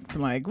tact.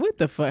 Like, what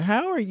the fuck?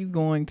 How are you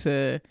going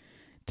to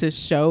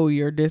show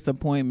your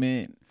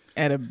disappointment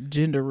at a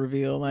gender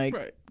reveal? Like,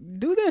 right.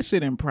 Do that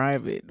shit in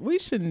private. We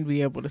shouldn't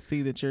be able to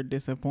see that you're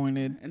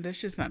disappointed. And that's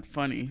just not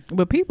funny.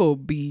 But people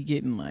be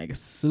getting, like,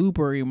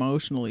 super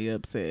emotionally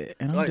upset.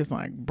 And I'm just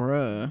like,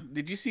 bruh.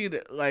 Did you see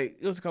that? Like,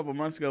 it was a couple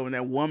months ago when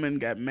that woman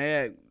got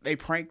mad. They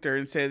pranked her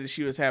and said that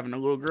she was having a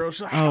little girl.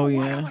 She's like, I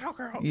want a little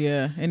girl.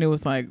 Yeah. And it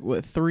was like,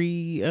 what,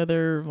 3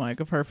 other, like,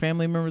 of her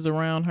family members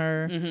around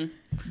her.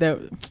 Mm-hmm. That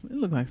it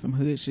looked like some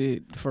hood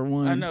shit for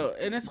one. I know.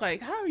 And it's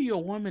like, how are you a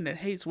woman that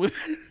hates women?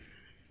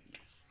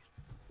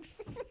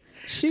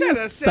 She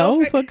was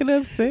so fucking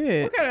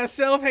upset. What kind of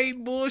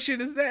self-hate bullshit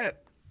is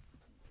that?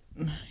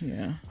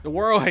 Yeah. The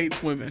world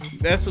hates women.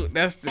 That's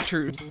the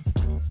truth.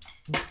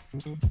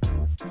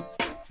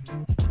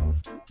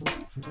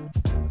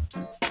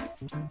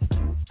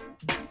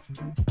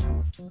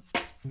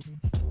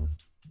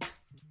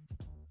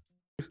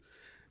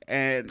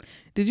 And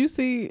did you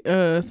see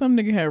some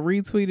nigga had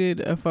retweeted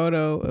a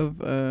photo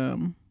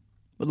of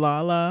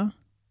Lala?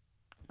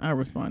 I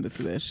responded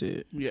to that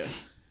shit. Yeah.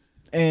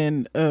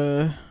 And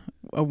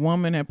a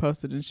woman had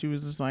posted, and she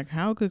was just like,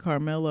 how could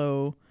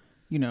Carmelo,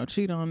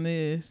 cheat on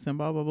this and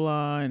blah, blah,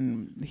 blah.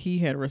 And he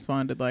had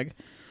responded like,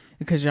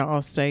 because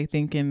y'all stay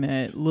thinking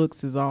that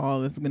looks is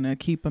all that's going to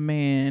keep a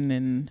man,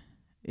 and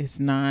it's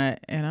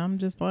not. And I'm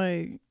just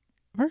like,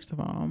 first of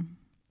all,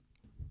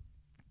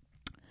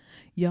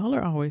 y'all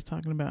are always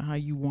talking about how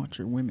you want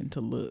your women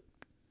to look.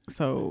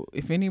 So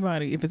if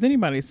it's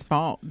anybody's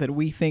fault that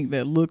we think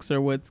that looks are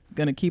what's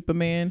going to keep a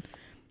man,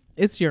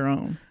 it's your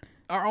own.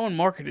 Our own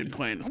marketing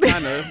plan is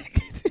kind of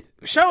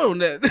showing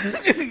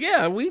that,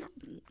 yeah, we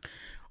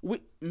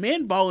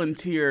men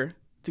volunteer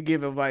to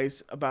give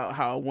advice about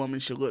how a woman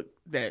should look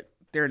that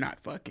they're not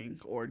fucking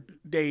or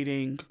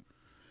dating.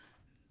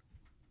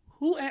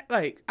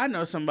 I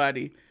know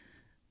somebody,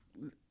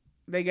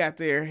 they got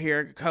their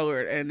hair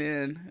colored and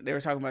then they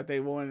were talking about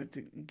they wanted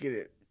to get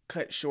it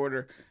cut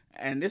shorter.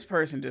 And this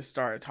person just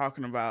started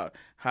talking about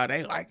how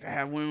they like to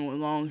have women with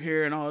long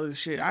hair and all this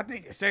shit. I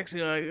think it's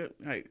sexy.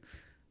 Like,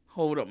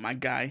 hold up, my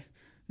guy.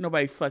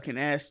 Nobody fucking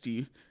asked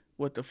you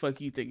what the fuck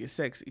you think is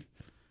sexy,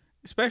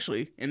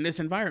 especially in this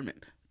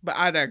environment. But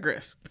I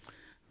digress.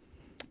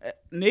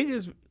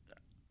 Niggas,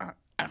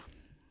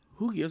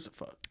 who gives a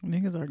fuck?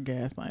 Niggas are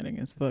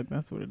gaslighting as fuck.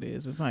 That's what it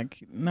is. It's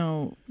like,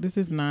 no, this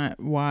is not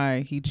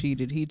why he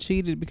cheated. He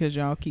cheated because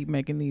y'all keep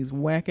making these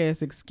whack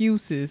ass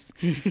excuses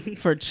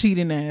for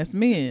cheating ass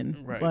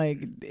men. Right.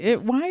 Like,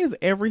 why is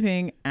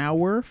everything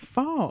our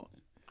fault?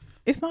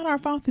 It's not our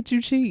fault that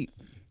you cheat.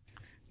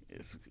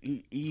 It's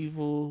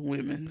evil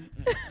women.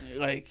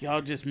 Like,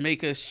 y'all just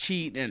make us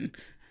cheat and...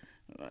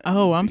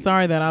 Oh, I'm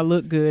sorry that I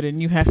look good and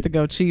you have to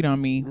go cheat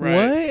on me.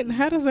 Right. What?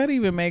 How does that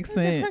even make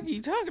sense? What the fuck are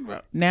you talking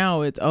about?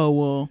 Now it's, oh,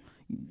 well,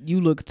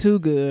 you look too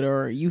good,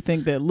 or you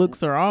think that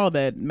looks are all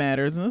that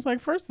matters. And it's like,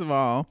 first of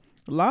all,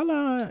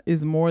 Lala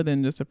is more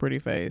than just a pretty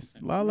face.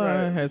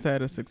 Lala has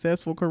had a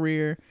successful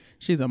career.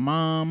 She's a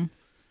mom.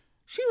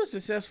 She was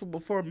successful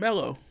before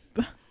Mello.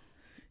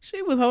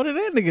 She was holding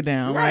that nigga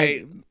down.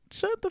 Right. Like,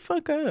 shut the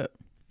fuck up.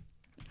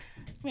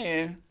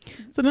 Man.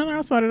 So then I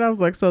responded, I was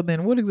like, so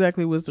then what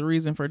exactly was the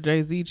reason for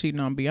Jay-Z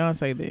cheating on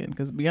Beyonce then?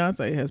 Because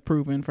Beyonce has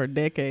proven for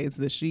decades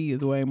that she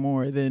is way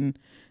more than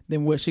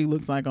what she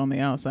looks like on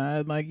the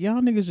outside. Like, y'all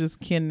niggas just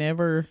can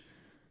never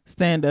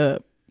stand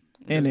up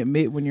and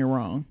admit when you're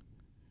wrong.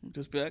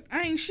 Just be like,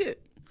 I ain't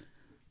shit.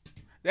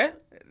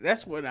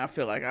 That's when I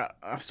feel like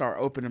I start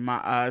opening my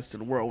eyes to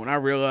the world. When I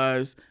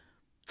realize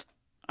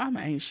I'm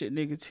an ain't shit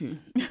nigga too.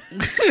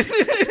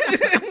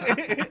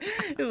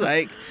 It's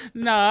like,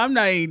 nah, I'm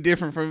not any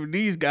different from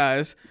these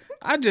guys.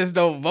 I just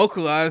don't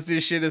vocalize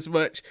this shit as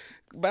much.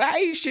 But I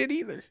ain't shit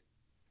either.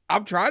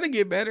 I'm trying to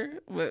get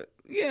better, but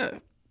yeah,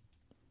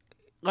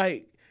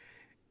 like,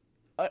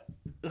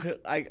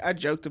 I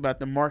joked about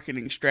the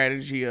marketing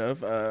strategy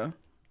of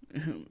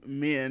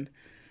men,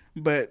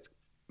 but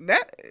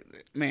that,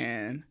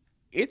 man,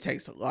 it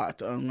takes a lot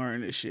to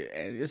unlearn this shit,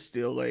 and it's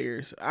still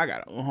layers. I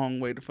got a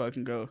long way to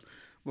fucking go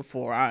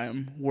before I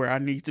am where I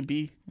need to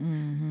be.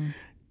 Mm-hmm.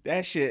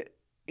 That shit,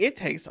 it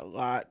takes a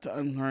lot to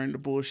unlearn the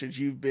bullshit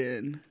you've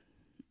been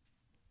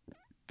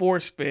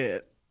force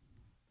fed,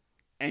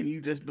 and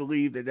you just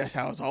believe that that's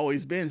how it's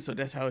always been, so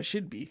that's how it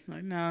should be.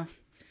 Like, nah,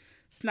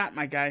 it's not,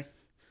 my guy.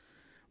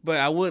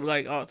 But I would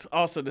like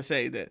also to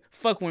say that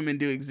fuck women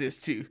do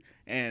exist too,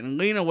 and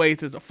Lena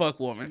Waithe is a fuck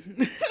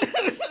woman.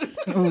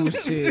 Oh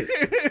shit.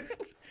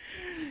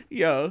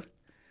 Yo,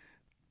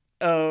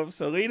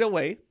 so Lena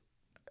Waithe,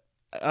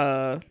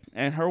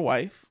 and her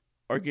wife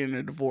are getting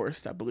a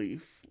divorce, I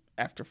believe,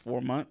 after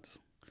 4 months.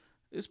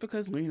 It's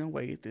because Lena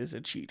Waithe is a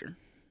cheater.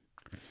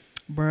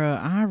 Bruh,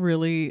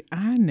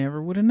 I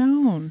never would have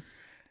known.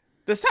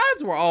 The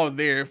signs were all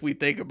there if we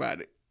think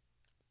about it.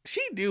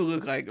 She do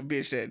look like a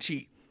bitch that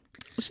cheat.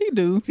 She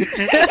do.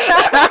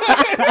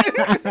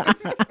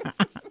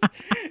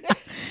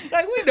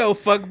 Like, we know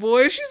fuck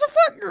boy. She's a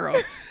fuck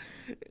girl.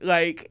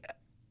 Like,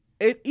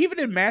 even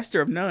in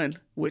Master of None,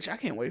 which I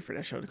can't wait for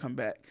that show to come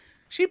back,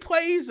 she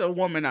plays a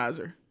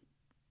womanizer.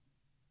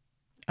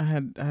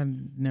 I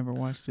never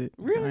watched it.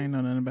 Really? So I ain't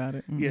know nothing about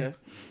it. Mm-hmm. Yeah.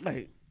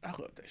 Like, I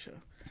love that show.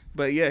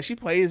 But yeah, she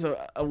plays a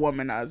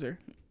womanizer.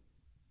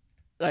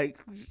 Like,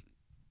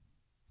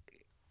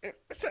 it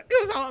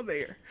was all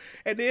there.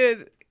 And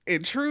then,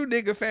 in true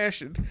nigga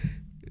fashion,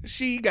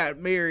 she got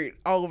married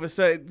all of a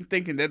sudden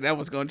thinking that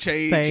was going to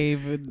change.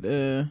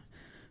 Save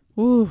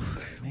ooh,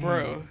 man,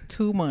 bro.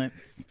 2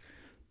 months.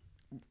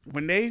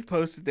 When they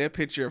posted that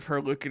picture of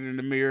her looking in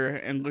the mirror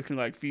and looking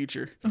like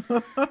Future,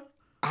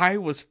 I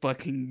was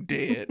fucking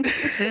dead.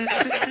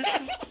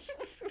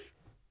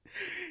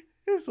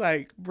 It's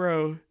like,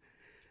 bro,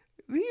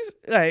 these,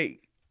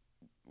 like,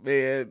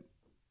 man,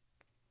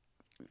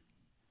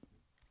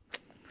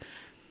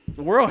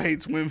 the world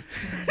hates women.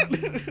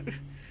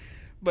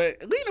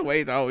 But Lena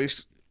Waithe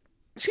always,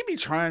 she be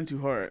trying too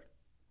hard.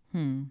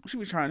 She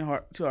be trying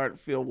too hard to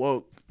feel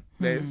woke.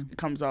 That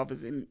comes off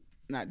as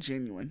not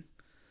genuine.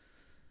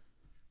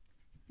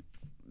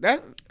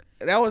 That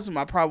was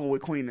my problem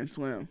with Queen and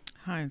Slim.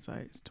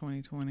 Hindsight's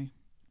 2020.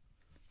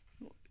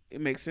 It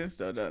makes sense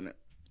though, doesn't it?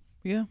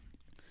 Yeah.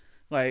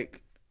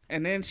 Like,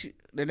 and then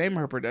the name of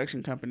her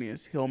production company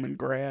is Hillman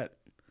Grad.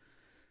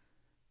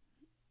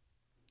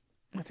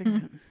 I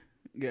think,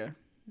 yeah.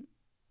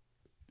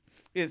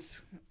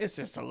 It's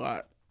just a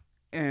lot,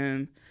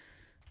 and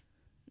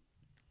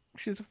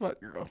she's a fuck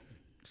girl.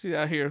 She's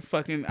out here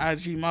fucking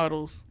IG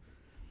models.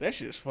 That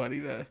shit's funny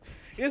though.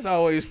 It's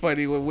always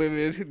funny when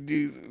women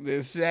do the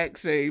exact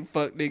same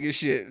fuck nigga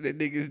shit that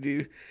niggas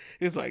do.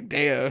 It's like,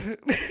 damn.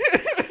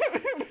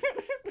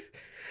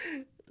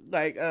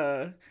 Like,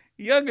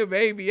 younger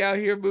baby out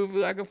here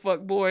moving like a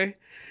fuck boy.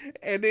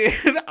 And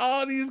then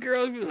all these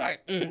girls be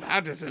like,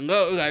 I just in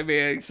love. Like,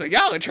 man, so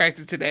y'all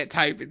attracted to that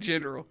type in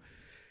general.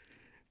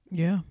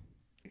 Yeah.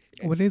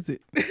 What is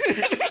it?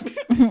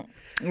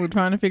 We're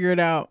trying to figure it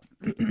out.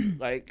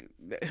 Like,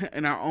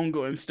 in our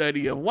ongoing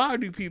study of why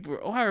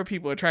are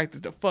people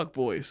attracted to fuck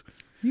boys?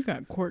 You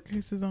got court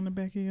cases on the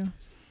back of you?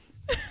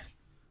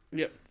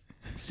 Yep.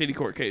 City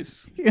court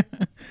cases. Yeah.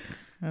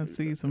 I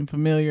see some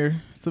familiar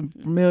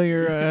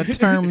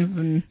terms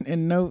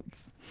and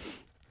notes.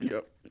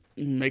 Yep.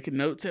 Making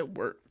notes at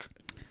work.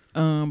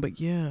 But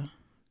yeah.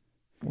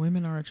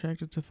 Women are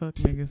attracted to fuck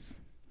niggas.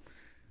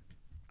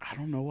 I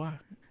don't know why.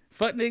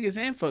 Fuck niggas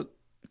and fuck.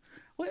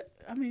 What?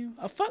 I mean,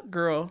 a fuck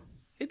girl,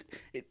 it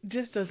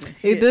just doesn't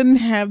hit. It doesn't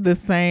have the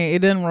same, it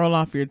doesn't roll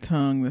off your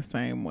tongue the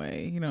same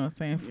way. You know what I'm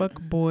saying? Fuck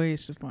a boy,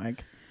 it's just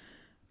like,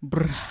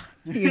 bruh.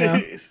 You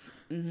know?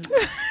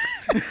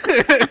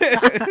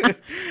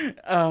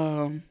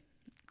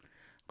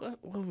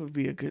 What would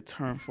be a good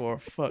term for a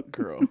fuck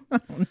girl? I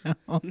don't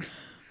know.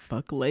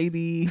 Fuck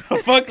lady. A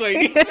fuck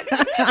lady.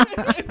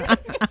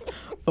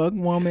 Fuck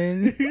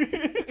woman.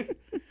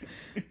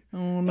 I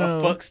don't know.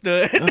 A fuck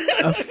stud.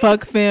 A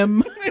fuck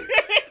femme.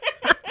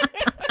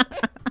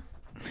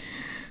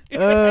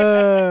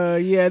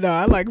 Yeah, no,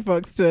 I like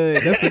fuck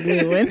stud. That's a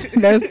good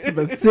one. That's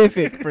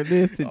specific for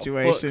this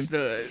situation. A fuck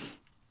stud.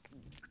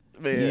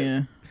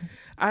 Man.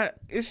 Yeah.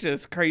 It's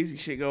just crazy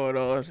shit going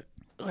on.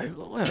 Like,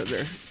 what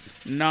other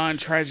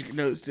non-tragic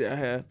notes did I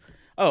have?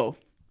 Oh,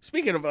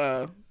 speaking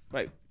of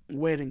like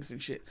weddings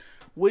and shit,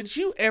 would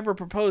you ever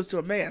propose to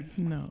a man?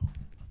 No,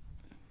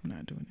 I'm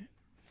not doing it.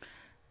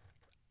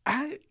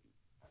 I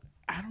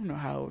don't know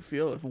how I would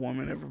feel if a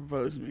woman ever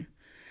proposed to me,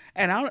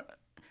 and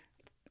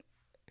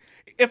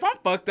if I'm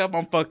fucked up,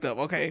 I'm fucked up.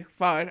 Okay,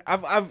 fine.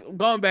 I've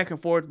gone back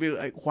and forth, be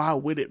like, why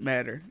would it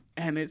matter?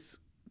 And it's,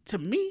 to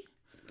me,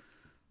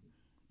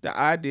 the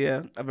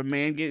idea of a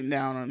man getting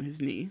down on his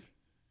knee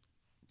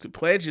to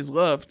pledge his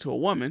love to a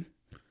woman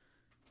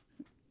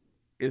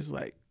is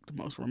like the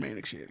most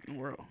romantic shit in the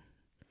world.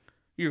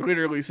 You're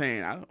literally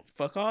saying, "I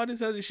fuck all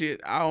this other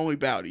shit. I only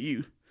bow to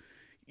you."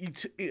 You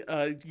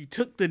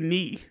took the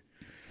knee.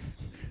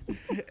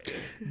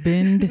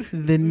 Bend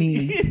the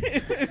knee.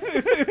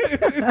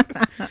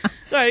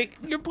 Like,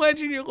 you're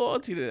pledging your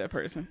loyalty to that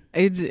person.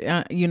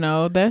 You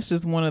know, that's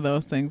just one of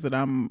those things that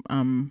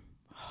I'm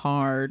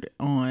hard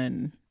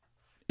on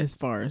as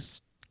far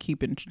as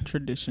keeping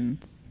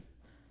traditions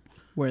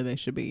where they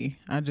should be.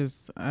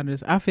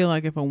 I feel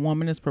like if a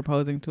woman is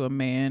proposing to a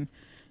man,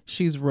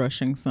 she's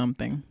rushing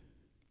something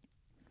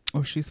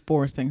or she's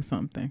forcing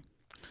something.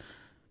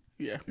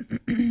 Yeah.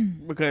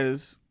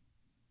 Because,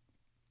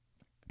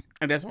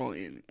 and that's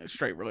only in a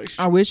straight relationship.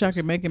 I wish I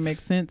could make it make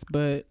sense,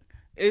 but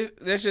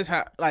that's just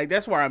how, like,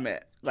 that's where I'm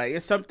at. Like,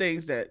 it's some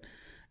things that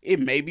it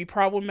may be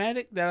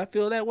problematic that I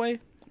feel that way.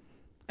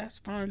 That's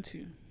fine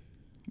too.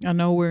 I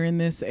know we're in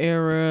this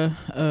era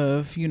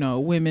of, you know,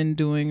 women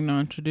doing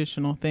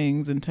non-traditional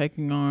things and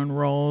taking on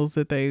roles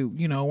that they,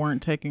 you know,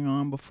 weren't taking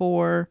on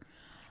before.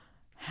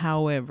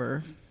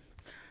 However,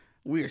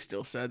 we are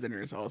still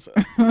Southerners also.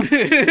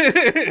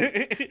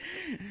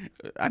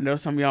 I know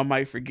some of y'all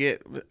might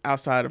forget,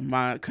 outside of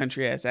my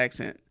country ass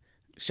accent.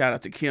 Shout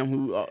out to Kim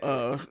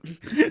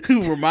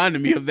who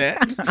reminded me of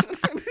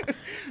that.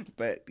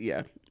 But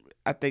yeah,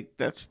 I think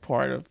that's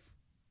part of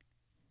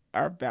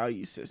our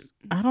value system.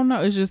 I don't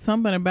know. It's just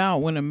something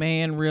about when a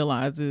man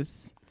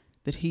realizes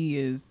that he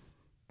is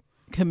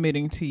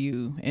committing to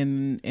you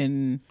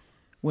and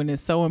when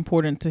it's so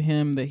important to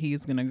him that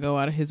he's going to go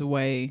out of his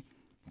way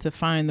to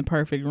find the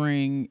perfect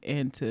ring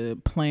and to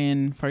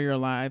plan for your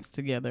lives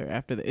together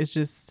after that. It's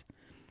just,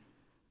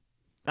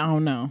 I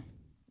don't know.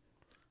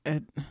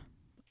 I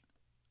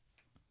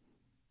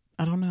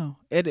don't know.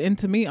 And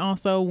to me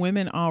also,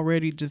 women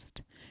already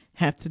just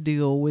have to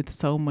deal with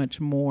so much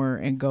more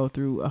and go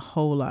through a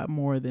whole lot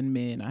more than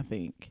men, I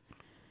think.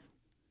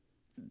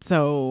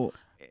 So,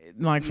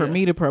 like, for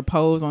me to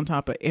propose on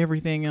top of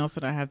everything else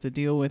that I have to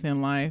deal with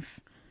in life.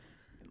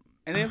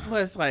 And then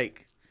plus,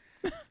 like,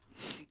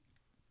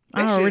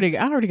 I already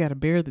got to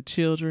bear the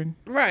children.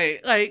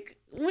 Right. Like,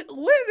 when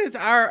is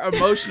our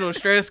emotional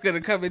stress going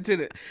to come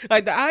into it?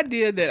 Like, the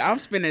idea that I'm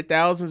spending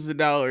thousands of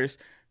dollars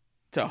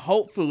to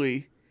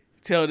hopefully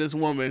tell this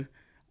woman,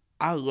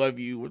 I love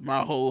you with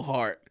my whole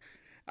heart.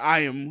 I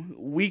am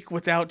weak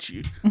without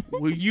you.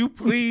 Will you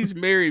please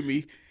marry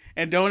me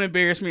and don't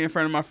embarrass me in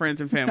front of my friends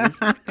and family?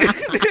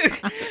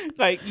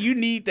 Like, you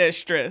need that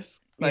stress.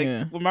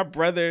 Like, when my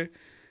brother,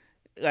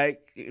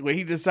 like, when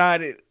he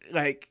decided,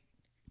 like,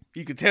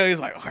 you could tell he's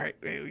like, all right,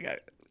 man, we got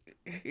it.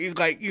 He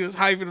was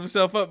hyping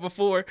himself up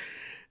before.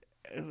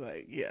 It's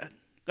like, yeah.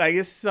 Like,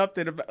 it's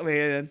something about,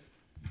 man,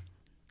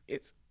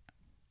 it's,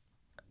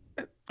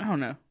 I don't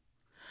know.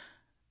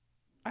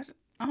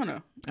 I don't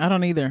know. I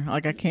don't either.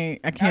 Like, I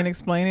can't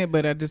explain it,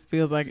 but it just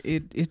feels like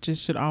it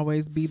just should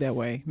always be that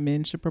way.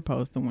 Men should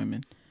propose to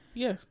women.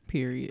 Yeah.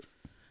 Period.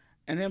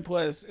 And then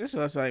plus, it's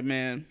just like,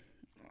 man,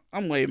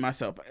 I'm laying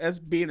myself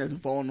as being as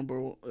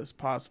vulnerable as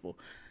possible.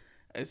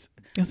 That's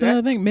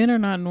another thing. Men are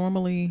not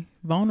normally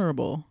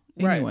vulnerable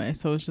anyway. Right.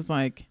 So it's just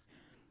like,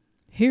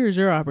 here's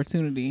your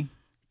opportunity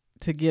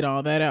to get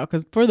all that out.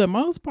 Because for the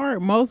most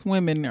part, most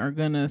women are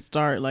going to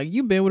start, like,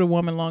 you've been with a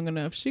woman long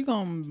enough. She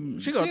gonna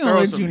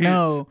let you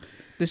know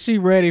that she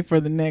ready for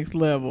the next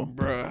level.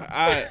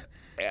 Bruh,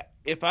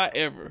 if I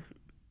ever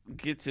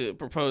get to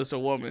propose to a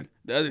woman,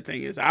 the other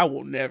thing is I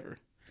will never,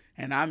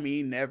 and I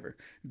mean never,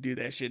 do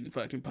that shit in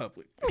fucking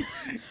public.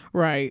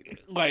 Right.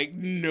 Like,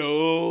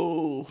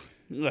 no.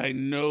 Like,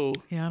 no.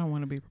 Yeah, I don't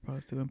want to be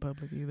proposed to in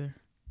public either.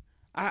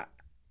 I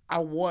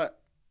want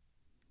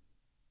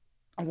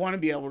to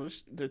be able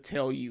to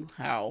tell you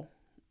how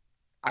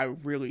I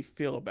really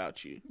feel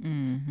about you.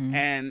 Mm-hmm.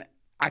 And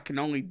I can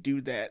only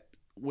do that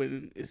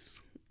when it's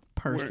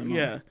personal.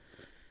 Yeah.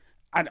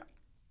 And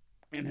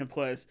then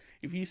plus,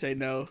 if you say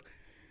no,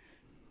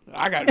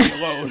 I got to be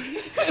alone.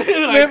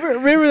 Like,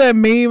 remember that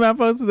meme I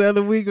posted the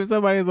other week where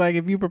somebody's like,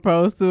 if you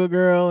propose to a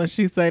girl and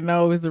she say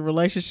no, is the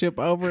relationship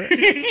over?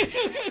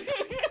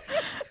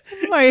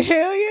 Like,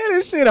 hell yeah,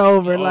 this shit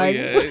over. Oh, like,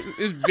 yeah,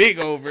 it's big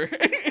over.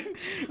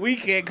 We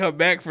can't come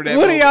back for that.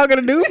 What moment. Are y'all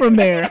gonna do from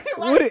there?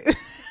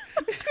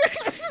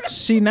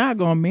 She not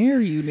gonna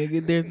marry you,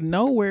 nigga. There's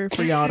nowhere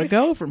for y'all to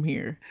go from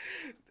here.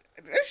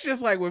 It's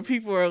just like when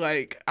people are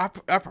like, I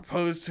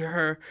proposed to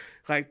her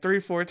like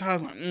 3-4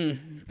 times.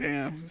 Like,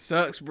 damn,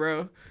 sucks,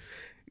 bro.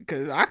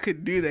 Because I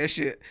couldn't do that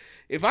shit.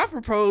 If I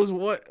propose,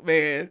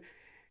 if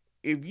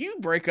you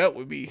break up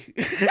with me,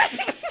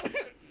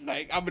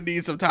 like, I'm gonna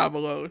need some time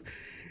alone.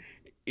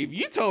 If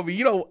you told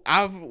me,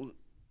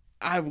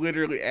 I've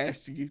literally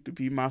asked you to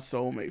be my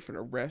soulmate for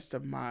the rest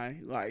of my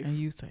life, and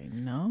you say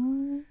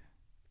no,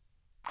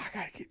 I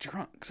gotta get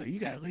drunk, so you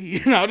gotta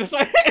leave. And I was just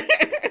like,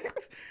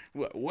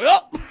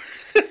 well.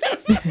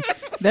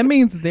 That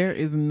means there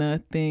is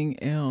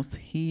nothing else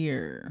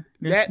here.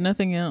 There's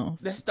nothing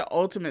else. That's the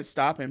ultimate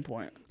stopping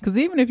point. Because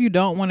even if you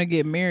don't want to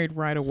get married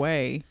right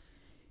away,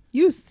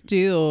 you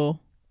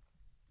still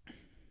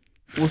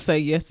will say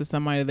yes to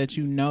somebody that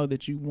you know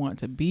that you want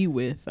to be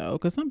with, though.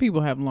 Because some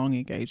people have long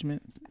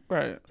engagements.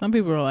 Right. Some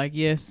people are like,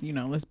 yes,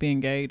 let's be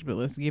engaged, but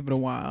let's give it a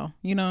while.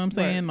 You know what I'm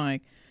saying? Right.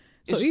 Like,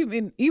 so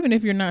even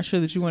if you're not sure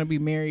that you want to be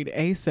married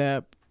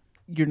ASAP,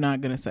 you're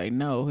not going to say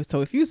no.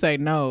 So if you say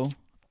no.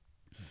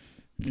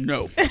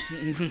 No.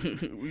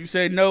 You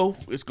say no,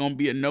 it's going to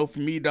be a no for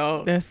me,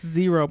 dog. That's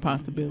zero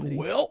possibility.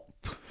 Well.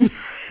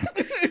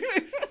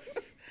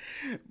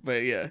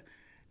 But yeah,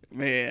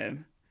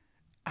 man,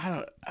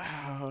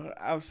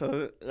 I'm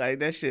so, like,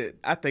 that shit,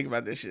 I think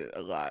about this shit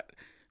a lot.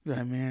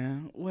 Like,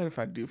 man, what if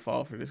I do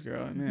fall for this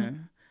girl? And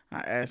then I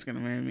ask her to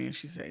marry me and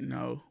she say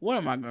no. What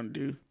am I going to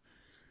do?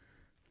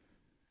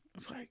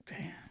 It's like,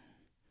 damn.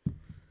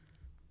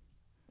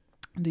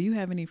 Do you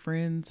have any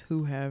friends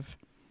who have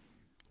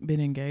been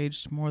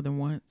engaged more than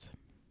once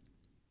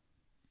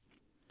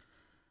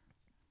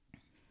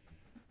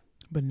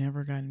but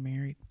never gotten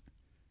married?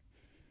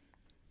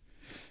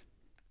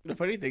 The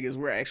funny thing is,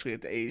 we're actually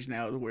at the age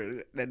now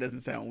where that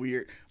doesn't sound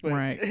weird, but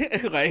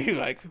right?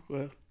 like,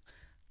 well,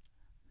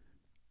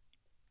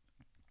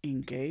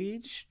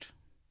 engaged.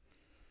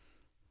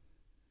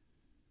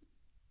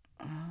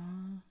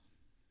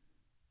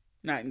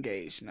 Not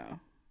engaged, no.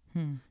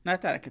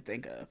 Not that I could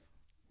think of.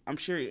 I'm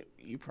sure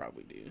you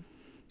probably do,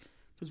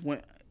 because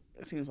when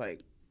it seems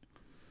like,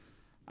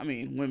 I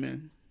mean,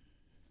 women,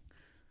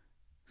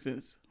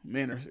 since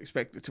men are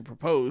expected to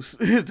propose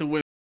to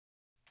women.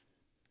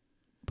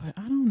 But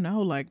I don't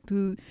know, like,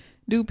 do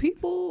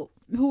people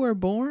who are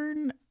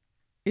born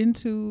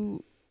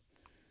into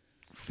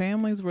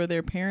families where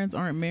their parents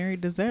aren't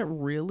married, does that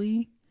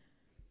really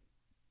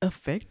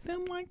affect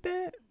them like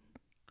that?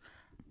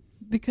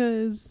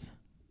 Because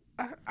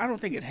I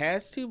don't think it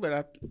has to,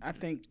 but I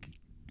think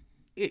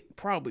it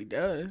probably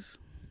does.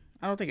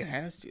 I don't think it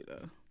has to,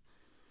 though.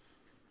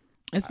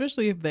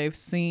 Especially if they've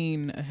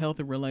seen a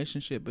healthy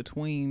relationship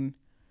between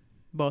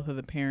both of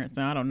the parents.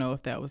 And I don't know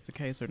if that was the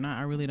case or not.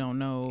 I really don't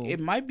know. It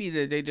might be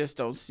that they just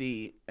don't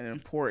see an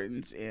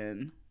importance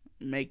in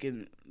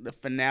making the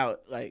finale,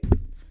 like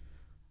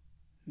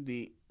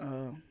the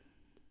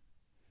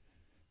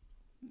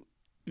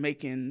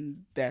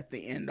making that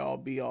the end all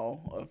be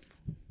all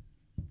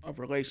of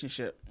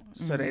relationship,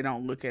 so they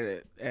don't look at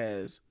it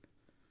as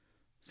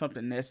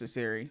something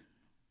necessary.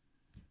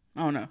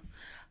 I don't know.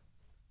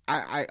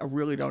 I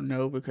really don't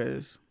know,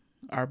 because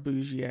our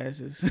bougie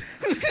asses,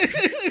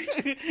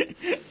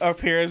 our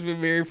parents been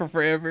married for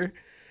forever,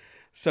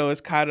 so it's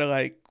kind of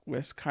like,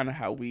 that's kind of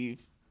how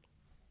we've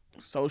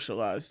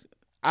socialized.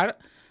 I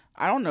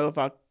don't know if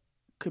I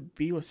could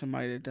be with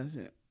somebody that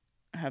doesn't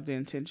have the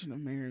intention of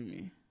marrying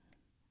me.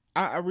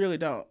 I really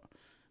don't.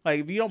 Like,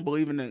 if you don't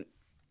believe in the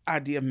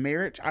idea of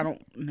marriage, I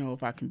don't know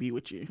if I can be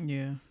with you.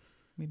 Yeah,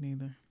 me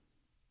neither.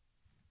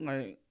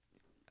 Like,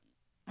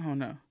 I don't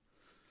know.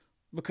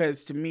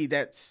 Because to me,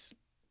 that's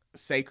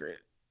sacred.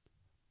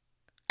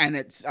 And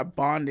it's a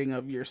bonding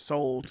of your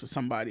soul to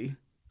somebody.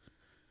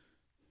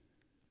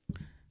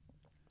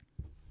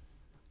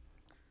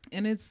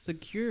 And it's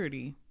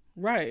security.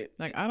 Right.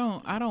 Like, I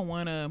don't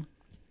want to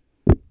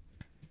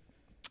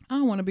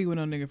be with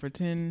no nigga for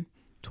 10,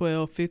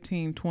 12,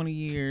 15, 20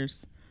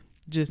 years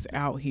just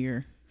out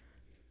here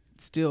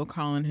still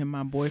calling him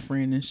my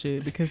boyfriend and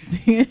shit, because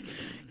then,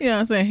 you know what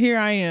I'm saying, here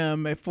I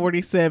am at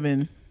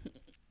 47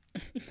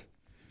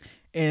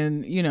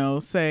 and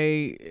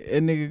say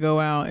a nigga go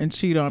out and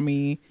cheat on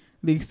me.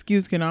 The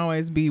excuse can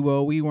always be,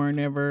 well, we weren't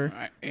ever,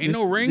 ain't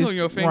no ring on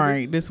your finger.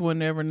 Right, this was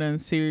never nothing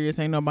serious.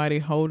 Ain't nobody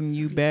holding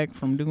you back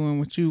from doing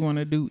what you want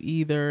to do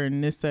either,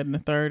 and this, that, and the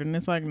third. And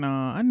it's like,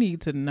 nah, I need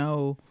to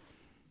know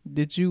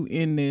that you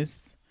in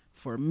this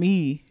for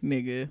me,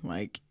 nigga.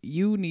 Like,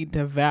 you need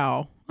to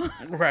vow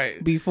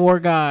right before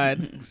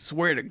God.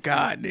 Swear to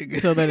God, nigga.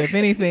 So that if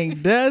anything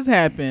does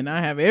happen, I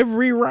have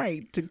every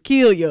right to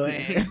kill your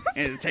ass.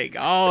 And take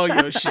all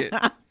your shit.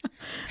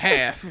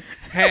 Half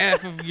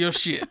of your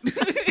shit.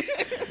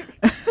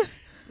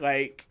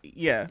 Like,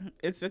 yeah,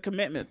 it's a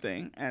commitment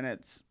thing. And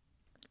it's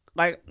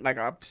like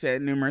I've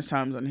said numerous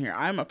times on here,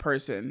 I'm a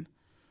person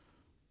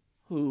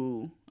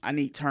who, I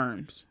need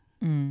terms.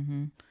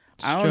 Mm-hmm.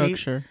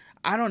 Structure.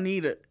 I don't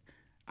need a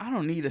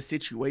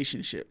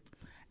situationship.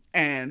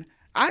 And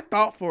I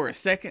thought for a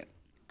second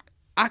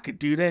I could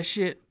do that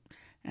shit.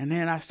 And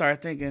then I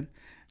started thinking,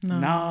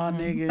 nah,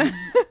 nigga,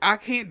 I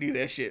can't do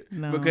that shit.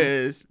 No.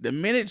 Because the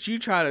minute you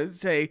try to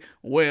say,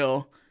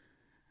 well,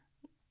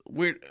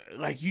 we're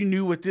like, you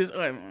knew what this,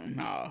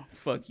 nah,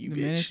 fuck you, bitch.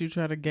 The minute you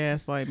try to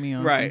gaslight me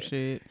on some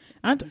shit.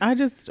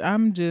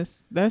 I'm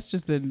just, that's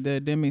just the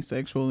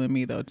demisexual in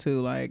me though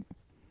too. Like,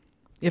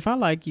 if I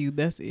like you,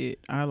 that's it.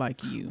 I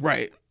like you.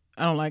 Right.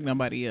 I don't like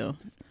nobody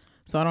else.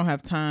 So I don't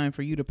have time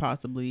for you to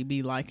possibly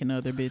be liking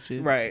other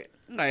bitches. Right.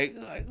 Like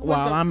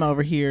while I'm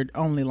over here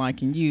only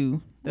liking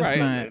you. That's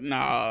not.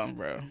 Nah,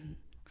 bro.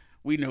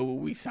 We know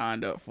what we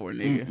signed up for,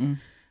 nigga. Mm-mm.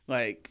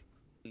 Like,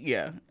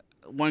 yeah.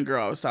 One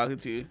girl I was talking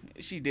to,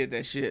 she did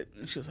that shit.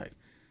 And she was like,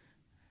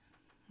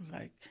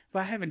 but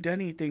I haven't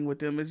done anything with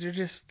them. They're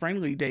just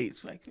friendly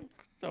dates. Like, what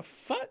the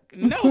fuck?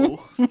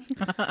 No.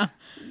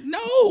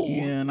 No.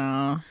 Yeah,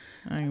 nah.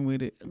 I ain't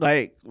with it.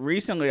 Like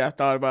recently, I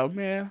thought about,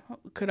 man,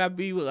 could I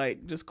be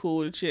like just cool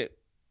with a chick?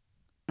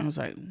 I was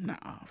like, nah,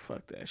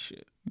 fuck that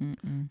shit.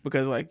 Mm-mm.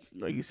 Because like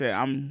you said,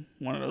 I'm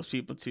one of those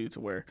people too, to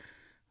where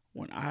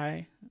when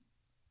I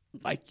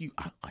like you,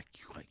 I like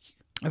you.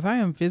 If I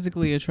am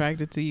physically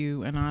attracted to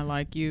you and I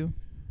like you,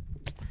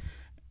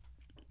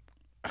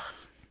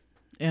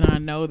 and I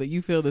know that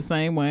you feel the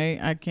same way,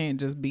 I can't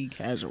just be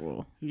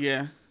casual.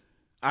 Yeah,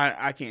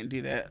 I can't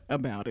do that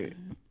about it.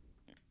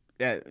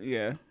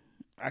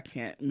 I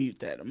can't mute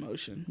that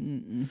emotion.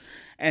 Mm-mm.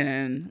 And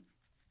then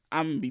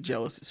I'm gonna be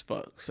jealous as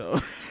fuck. So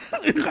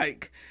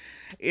like,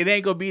 it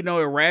ain't gonna be no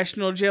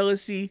irrational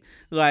jealousy.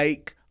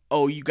 Like,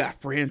 oh, you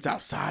got friends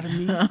outside of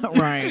me,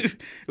 right?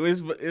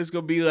 It's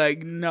gonna be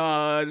like,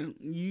 nah,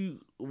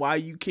 why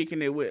you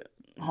kicking it with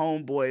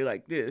homeboy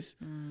like this?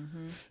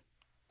 Mm-hmm.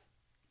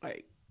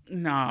 Like,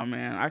 nah,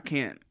 man, I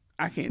can't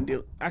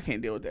deal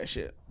with that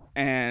shit.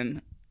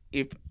 And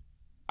if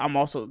I'm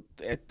also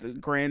at the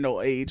grand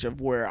old age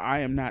of where I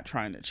am not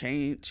trying to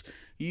change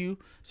you,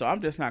 so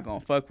I'm just not gonna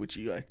fuck with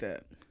you like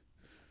that.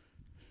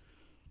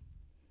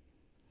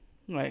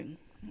 Like,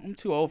 I'm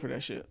too old for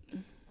that shit.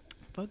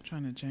 Fuck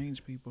trying to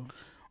change people.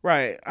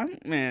 Right. I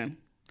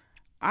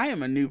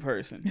am a new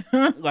person.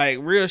 Like,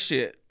 real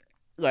shit.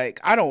 Like,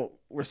 I don't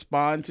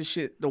respond to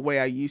shit the way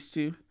I used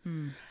to.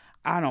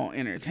 I don't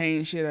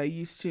entertain shit I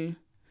used to.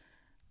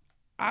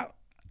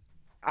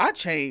 I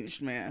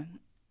changed, man.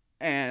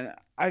 And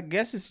I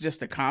guess it's just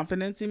the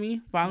confidence in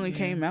me finally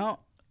came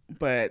out.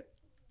 But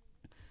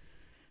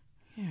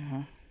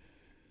yeah.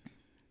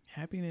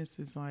 Happiness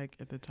is like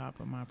at the top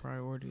of my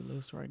priority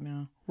list right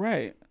now.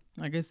 Right.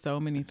 Like, it's so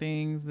many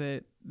things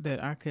that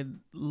I could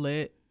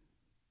let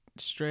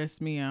stress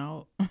me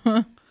out.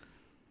 I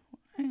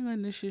ain't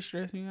letting this shit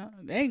stress me out.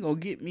 They ain't gonna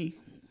get me.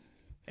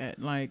 At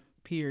like,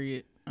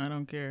 period. I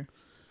don't care.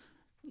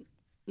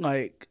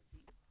 Like,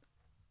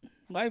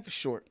 life is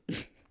short.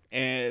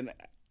 And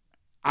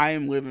I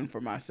am living for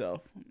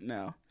myself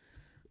now.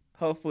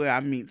 Hopefully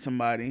I meet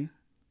somebody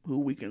who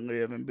we can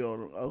live and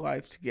build a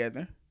life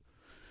together.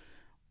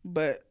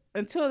 But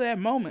until that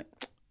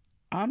moment,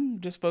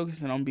 I'm just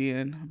focusing on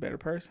being a better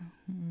person.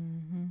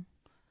 Mm-hmm.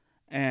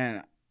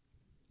 And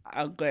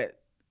I let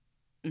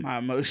my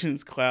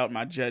emotions cloud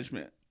my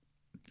judgment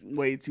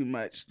way too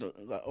much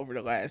over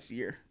the last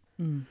year.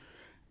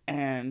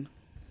 And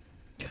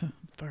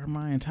for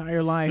my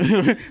entire life.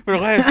 For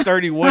the last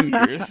 31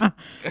 years,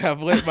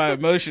 I've let my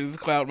emotions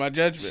cloud my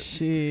judgment.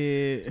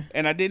 Shit.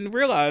 And I didn't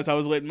realize I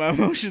was letting my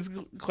emotions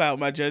cloud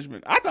my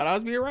judgment. I thought I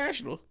was being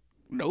rational.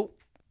 Nope,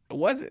 I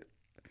wasn't.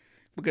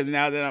 Because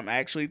now that I'm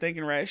actually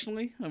thinking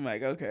rationally, I'm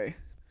like, okay,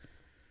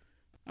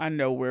 I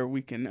know where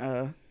we can,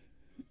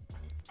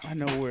 I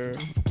know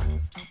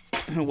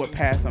what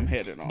path I'm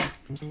headed on.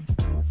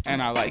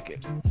 And I like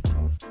it.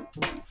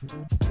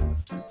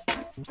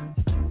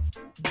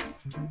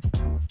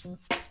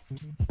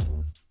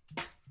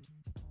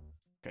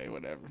 Okay,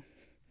 whatever.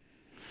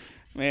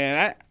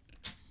 Man,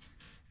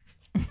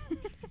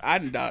 I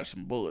done dodged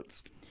some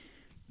bullets.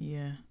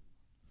 Yeah.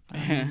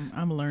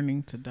 I'm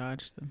learning to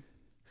dodge them.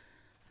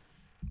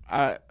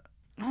 I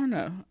don't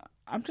know.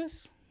 I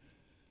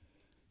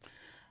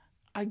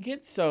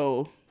get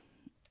so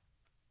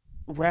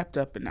wrapped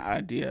up in the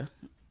idea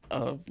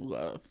of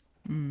love.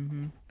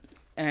 Mm-hmm.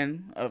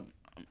 And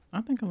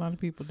I think a lot of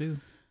people do.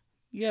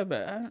 Yeah,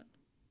 but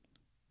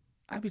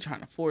I be trying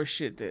to force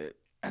shit that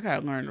I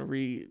gotta learn to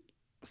read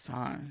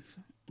signs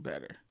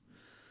better.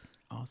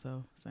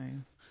 Also,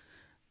 same.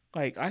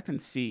 Like, I can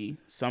see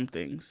some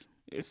things.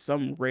 It's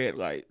some red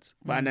lights,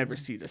 but I never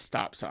see the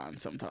stop sign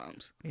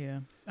sometimes.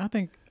 Yeah. I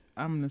think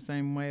I'm the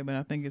same way, but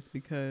I think it's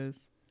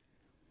because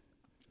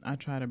I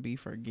try to be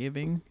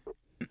forgiving.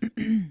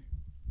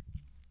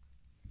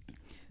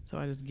 So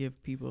I just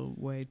give people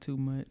way too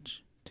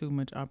much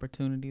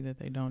opportunity that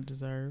they don't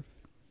deserve.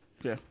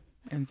 Yeah.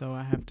 And so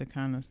I have to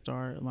kind of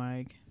start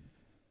like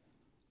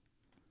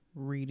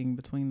reading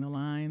between the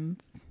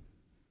lines.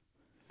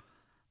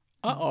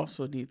 I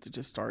also need to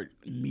just start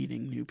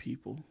meeting new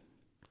people.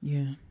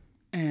 Yeah.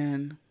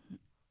 And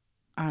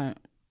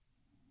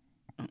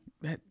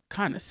that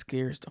kind of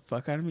scares the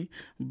fuck out of me.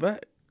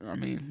 But, I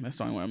mean, that's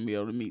the only way I'm going to be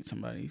able to meet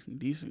somebody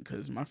decent,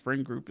 because my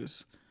friend group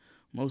is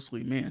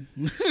mostly men.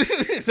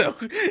 So,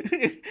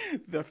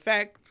 the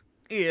fact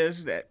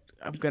is that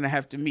I'm going to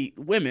have to meet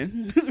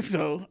women.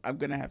 So, I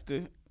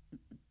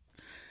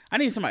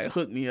need somebody to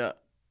hook me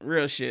up.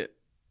 Real shit.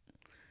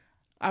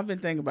 I've been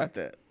thinking about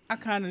that. I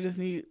kind of just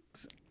need...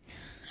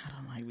 I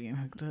don't like being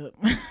hooked up.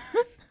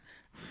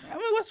 I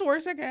mean, what's the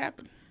worst that could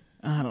happen?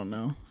 I don't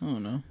know.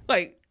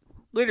 Like,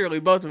 literally,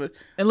 both of us.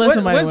 Unless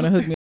somebody want to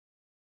hook me up.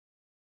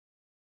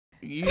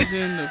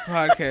 Using the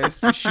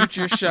podcast to shoot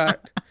your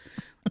shot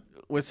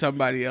with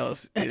somebody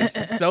else is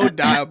so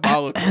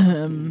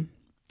diabolical.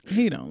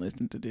 He don't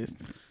listen to this.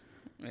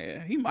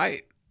 Man, he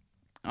might.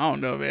 I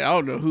don't know, man. I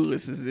don't know who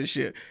listens to this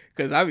shit.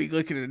 Because I be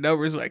looking at the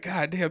numbers like,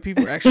 God damn,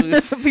 people are actually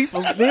listening.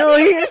 People still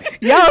here?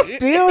 Y'all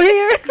still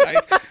here?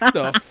 Like,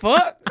 the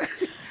fuck?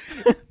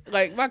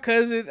 Like, my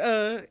cousin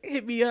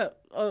hit me up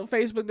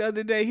Facebook the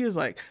other day. He was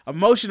like,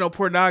 emotional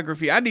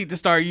pornography. I need to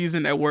start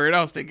using that word.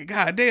 I was thinking,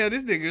 God damn,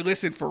 this nigga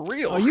listen for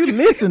real. Oh, you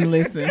listen.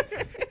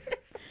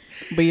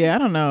 But yeah, I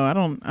don't know. I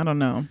don't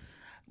know.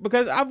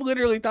 Because I've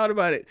literally thought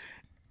about it.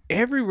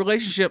 Every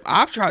relationship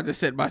I've tried to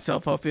set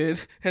myself up in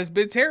has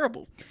been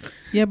terrible.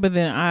 Yeah, but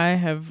then I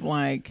have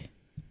like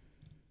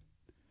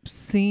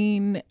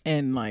seen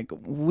and like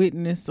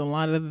witnessed a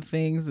lot of the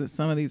things that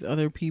some of these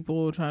other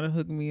people try to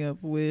hook me up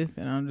with,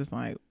 and I'm just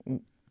like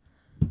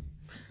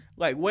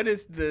what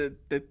is the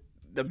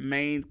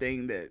main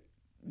thing that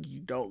you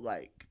don't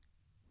like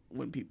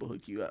when people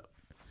hook you up?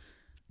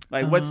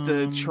 Like, what's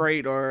the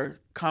trait or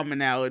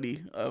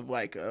commonality of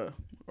like a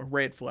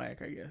red flag,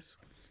 I guess?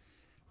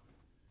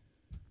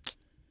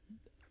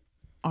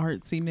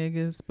 Artsy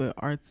niggas, but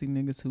artsy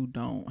niggas who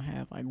don't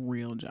have like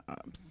real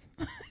jobs.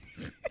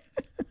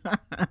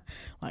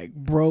 Like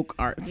broke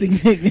artsy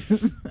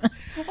niggas.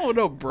 Oh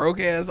no, broke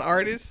ass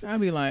artists.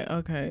 I'd be like,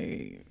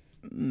 okay,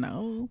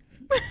 no.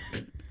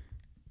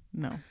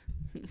 No.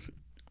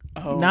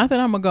 Oh. Not that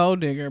I'm a gold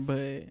digger,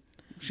 but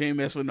she ain't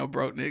mess with no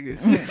broke nigga.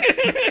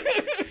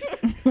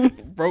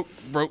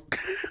 broke.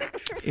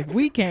 If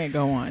we can't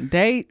go on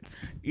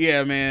dates,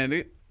 yeah,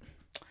 man.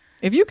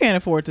 If you can't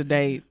afford to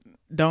date,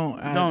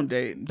 don't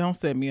date. Don't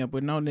set me up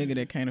with no nigga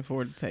that can't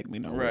afford to take me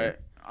nowhere.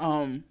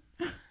 Right.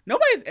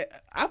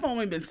 I've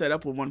only been set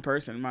up with one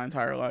person in my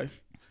entire life.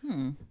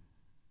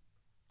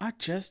 I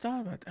just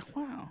thought about that.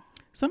 Wow.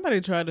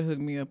 Somebody tried to hook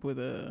me up with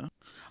a.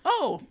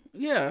 Oh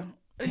yeah,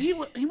 he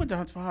went to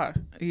Huntsville High.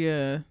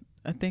 Yeah,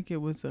 I think it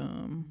was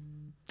a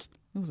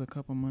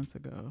couple months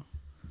ago.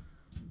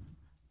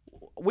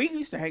 We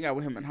used to hang out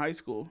with him in high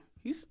school.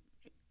 He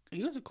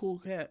was a cool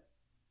cat.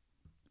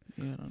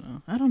 Yeah,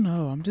 I don't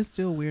know. I'm just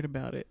still weird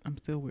about it.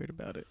 What's the worst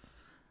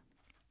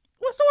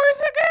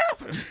that can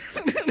happen?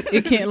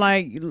 It can't,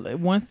 like,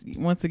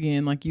 once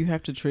again, like, you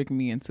have to trick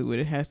me into it.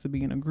 It has to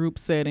be in a group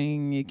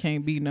setting. It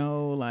can't be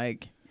no,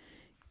 like,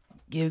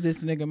 give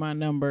this nigga my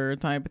number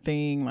type of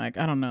thing. Like,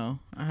 I don't know.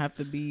 I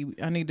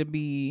need to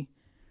be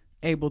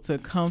able to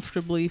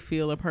comfortably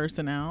feel a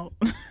person out.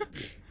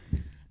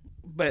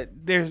 But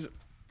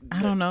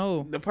I don't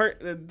know.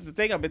 The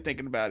thing I've been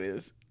thinking about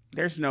is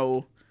there's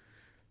no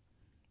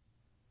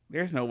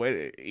way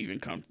to even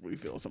comfortably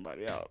feel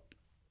somebody out.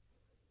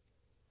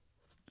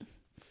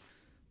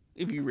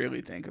 If you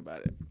really think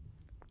about it.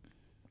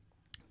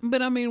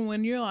 But I mean,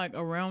 when you're like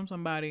around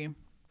somebody,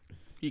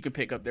 you can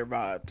pick up their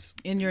vibes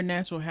in your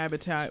natural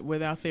habitat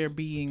without there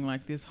being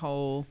like this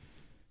whole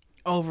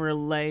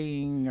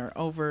overlaying or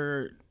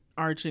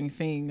overarching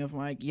thing of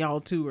like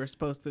y'all two are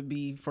supposed to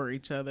be for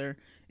each other.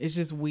 It's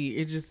just weird.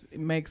 It just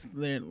makes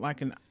there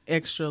like an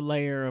extra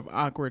layer of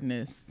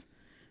awkwardness.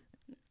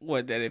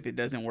 What, that if it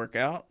doesn't work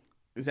out?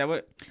 Is that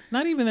what?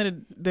 Not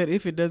even that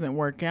if it doesn't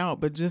work out,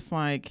 but just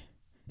like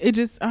it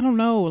just, I don't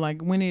know, like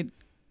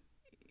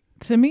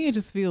to me it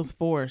just feels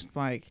forced.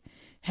 Like,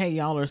 hey,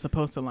 y'all are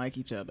supposed to like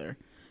each other.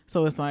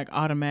 So it's like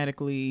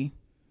automatically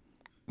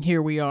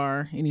here we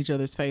are in each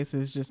other's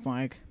faces, just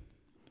like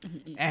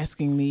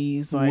asking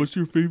these like, what's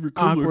your favorite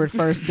color? Awkward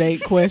first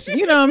date question.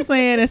 You know what I'm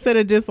saying? Instead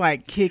of just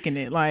like kicking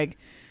it. Like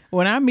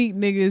when I meet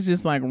niggas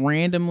just like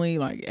randomly,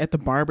 like at the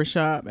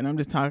barbershop and I'm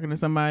just talking to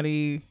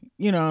somebody,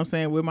 you know what I'm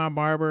saying, with my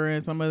barber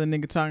and some other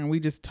nigga talking,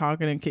 we just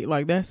talking and kick,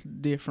 like that's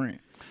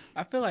different.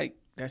 I feel like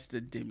that's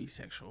the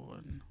demisexual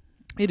one.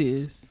 It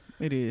is.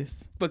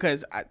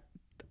 Because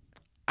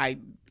I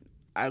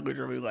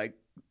literally like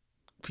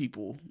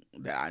people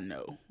that I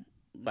know.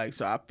 Like,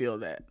 so I feel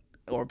that,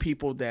 or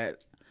people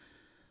that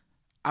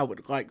I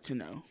would like to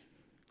know.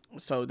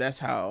 So that's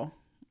how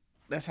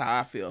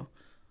I feel.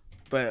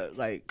 But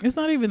like, it's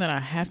not even that I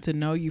have to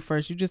know you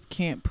first. You just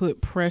can't put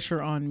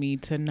pressure on me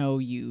to know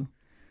you.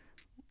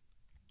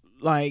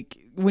 Like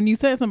when you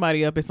set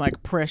somebody up, it's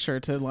like pressure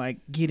to like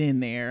get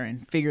in there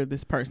and figure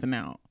this person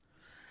out.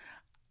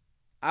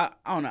 I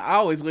don't know. I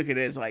always look at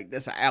it as like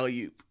that's an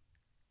alley-oop.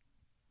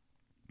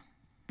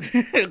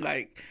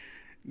 Like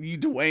you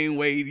Dwayne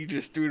Wade, you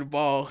just threw the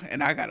ball,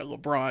 and I got a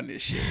LeBron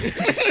this shit.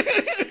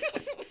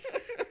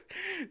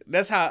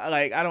 That's how.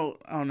 Like I don't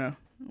know,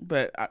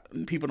 but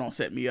people don't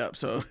set me up,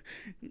 so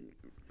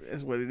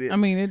that's what it is. I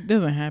mean, it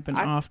doesn't happen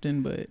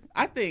often, but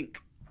I think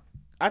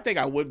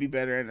I would be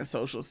better in a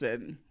social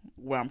setting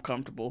where I'm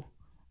comfortable,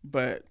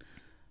 but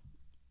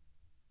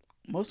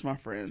most of my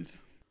friends.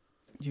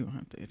 You don't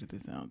have to edit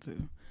this out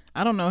too.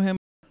 I don't know him.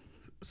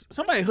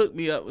 Somebody hook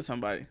me up with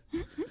somebody.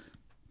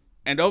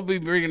 And don't be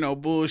bringing no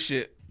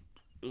bullshit.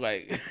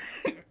 Like,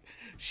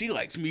 she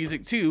likes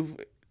music too.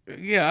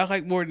 Yeah, I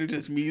like more than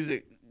just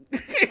music.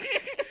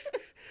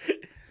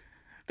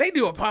 They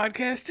do a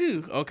podcast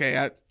too.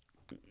 Okay,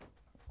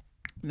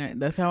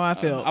 that's how I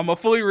feel. I'm a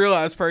fully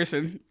realized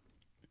person.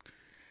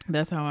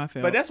 That's how I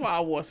feel. But that's why I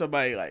want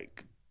somebody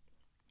like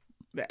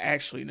that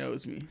actually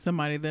knows me.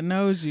 Somebody that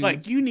knows you.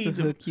 Like you need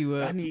to hook you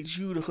up. I need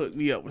you to hook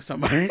me up with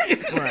somebody.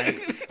 Right.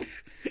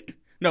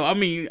 No, I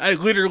mean I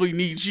literally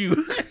need you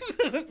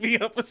to hook me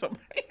up with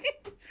somebody.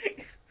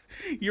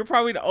 You're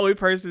probably the only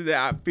person that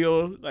I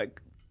feel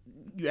like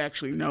you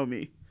actually know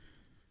me.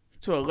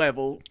 to a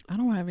level. I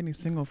don't have any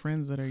single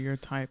friends that are your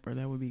type or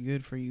that would be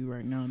good for you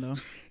right now, though.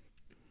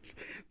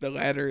 The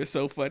latter is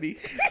so funny.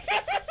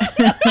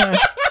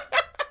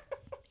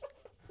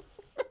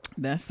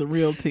 That's the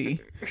real tea.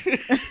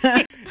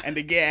 And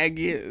the gag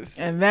is.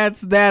 And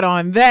that's that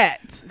on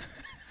that.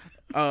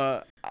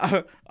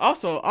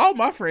 Also, all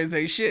my friends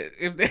ain't shit.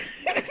 If they,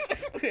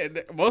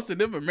 most of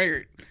them are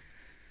married,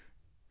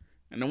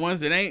 and the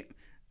ones that ain't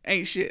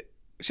shit.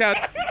 Shout.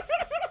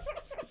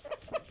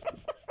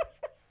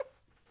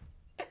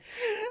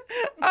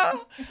 I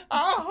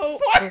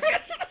hope.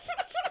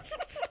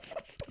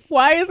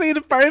 Why is he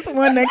the first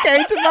one that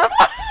came to my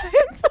mind?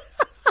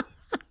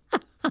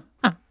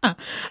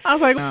 I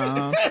was like,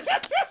 nah,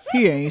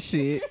 he ain't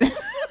shit.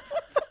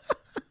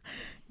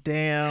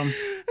 Damn.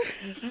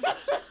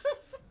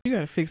 You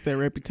gotta fix that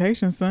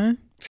reputation, son.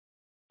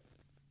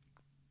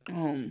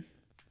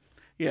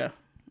 Yeah.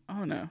 I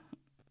don't know.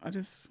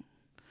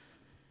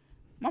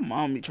 My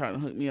mom be trying to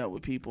hook me up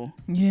with people.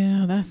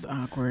 Yeah, that's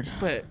awkward.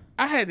 But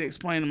I had to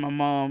explain to my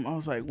mom. I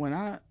was like,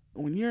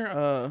 when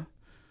you're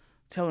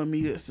telling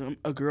me that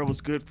a girl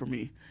was good for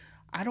me,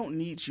 I don't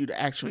need you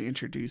to actually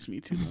introduce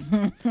me to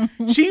them.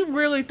 She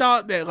really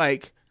thought that,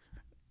 like,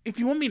 if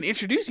you want me to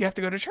introduce you, have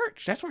to go to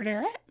church. That's where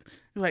they're at.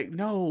 Like,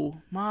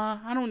 no, Ma,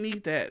 I don't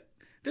need that.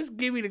 Just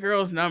give me the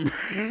girl's number.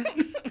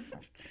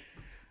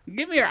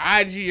 Give me her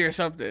IG or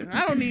something.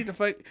 I don't need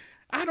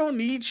I don't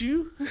need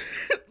you.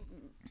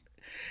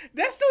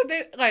 That's what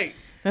they like.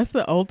 That's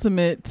the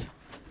ultimate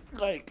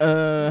like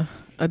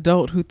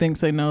adult who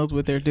thinks they knows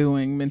what they're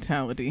doing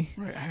mentality.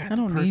 Right, I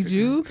don't need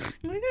you.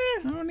 Like,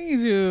 I don't need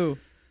you.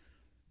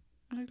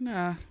 Like,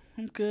 nah,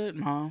 I'm good,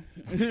 Mom.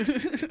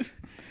 It's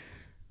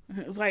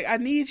like, I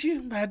need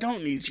you, but I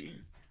don't need you.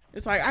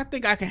 It's like, I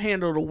think I can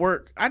handle the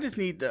work. I just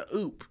need the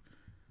oop.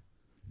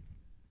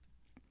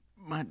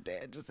 My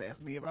dad just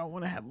asked me if I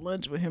want to have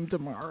lunch with him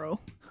tomorrow.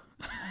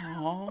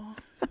 Aww.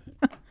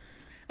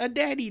 A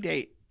daddy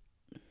date.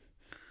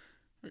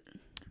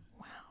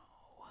 Wow.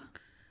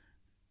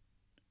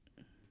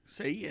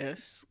 Say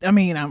yes. I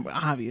mean, I'm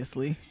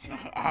obviously.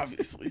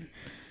 Obviously.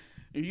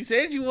 If you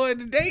said you wanted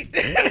a date,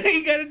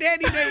 you got a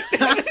daddy date.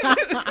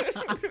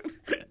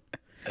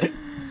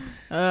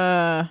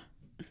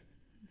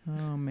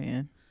 Oh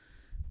man.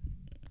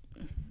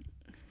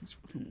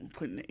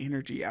 Putting the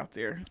energy out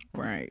there.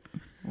 Right.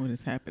 What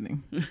is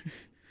happening?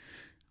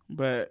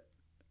 But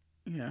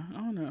yeah, I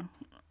don't know.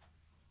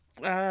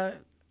 I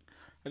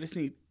just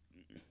need.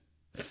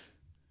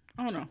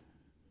 I don't know.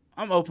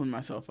 I'm opening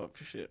myself up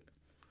for shit.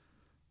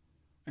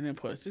 And then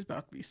plus, it's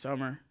about to be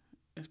summer.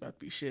 It's about to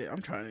be shit.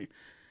 I'm trying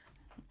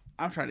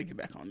to get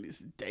back on this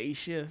day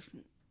shift,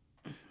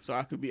 so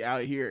I could be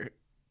out here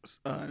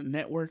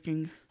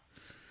networking,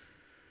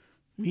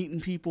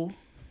 meeting people,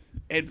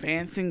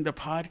 advancing the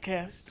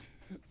podcast.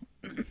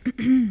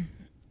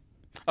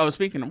 Oh,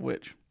 speaking of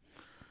which,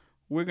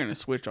 we're gonna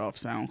switch off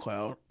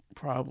SoundCloud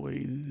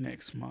probably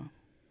next month.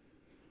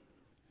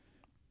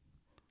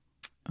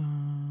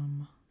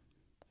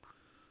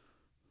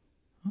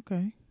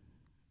 Okay.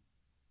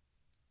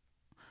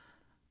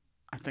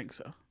 I think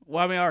so.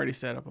 Well, I mean, I already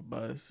set up a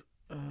Buzz,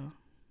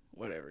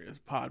 whatever it is,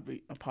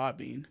 a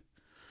Podbean.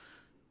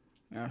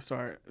 And I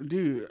start,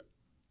 dude.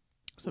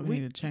 So we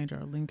need to change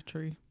our link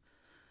tree.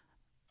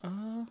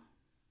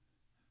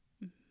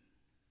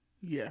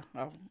 Yeah,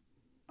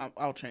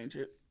 I'll change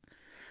it.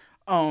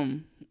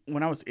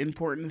 When I was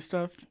importing this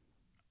stuff,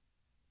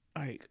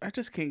 like, I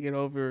just can't get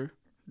over.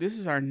 This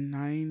is our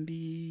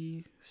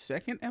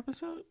 92nd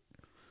episode,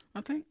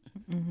 I think.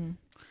 Mm-hmm.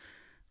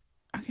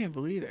 I can't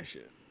believe that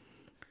shit.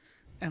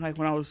 And like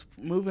when I was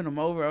moving them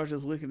over, I was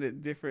just looking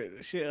at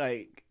different shit,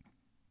 like,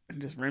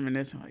 and just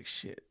reminiscing, like,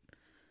 shit,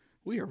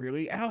 we are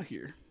really out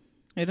here.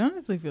 It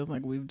honestly feels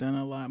like we've done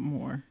a lot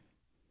more.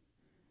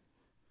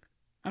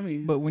 I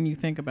mean, but when you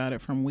think about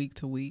it from week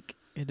to week,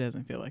 it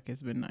doesn't feel like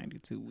it's been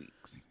 92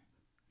 weeks.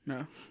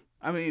 No,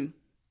 I mean,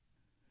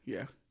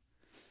 yeah.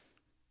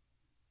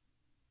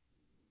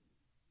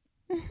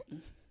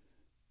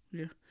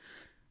 Yeah.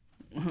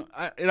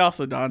 It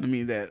also dawned on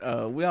me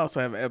that we also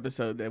have an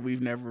episode that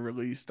we've never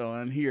released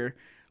on here,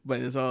 but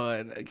it's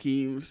on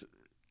Akeem's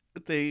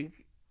thing.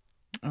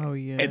 Oh,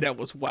 yeah. And that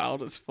was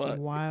wild as fuck.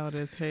 Wild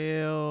as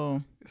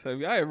hell. So if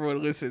y'all ever want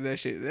to listen to that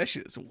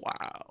shit's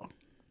wild.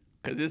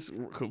 Because it's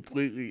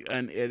completely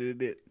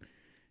unedited,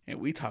 and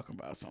we talking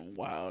about some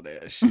wild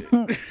ass shit.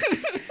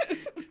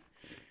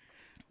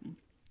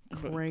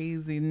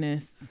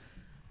 Craziness.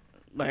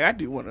 Like, I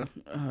do want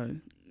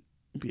to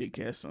be a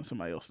guest on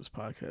somebody else's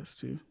podcast,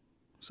 too.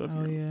 So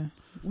oh, yeah.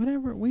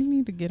 Whatever. We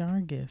need to get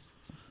our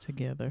guests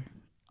together.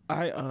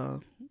 I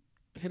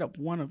hit up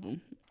one of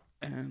them,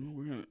 and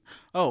we're going to...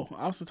 Oh,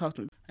 I also talked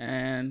to...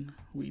 And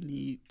we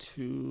need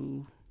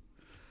to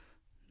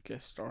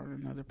guest star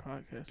on another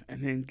podcast,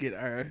 and then get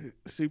our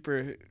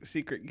super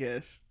secret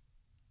guest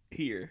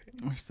here.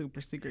 Our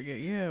super secret guest.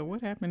 Yeah,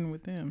 what happened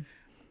with them?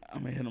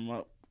 I'm going to hit them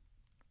up.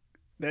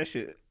 That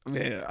shit...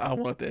 Man, I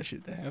want that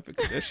shit to happen,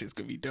 because that shit's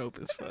going to be dope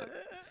as fuck.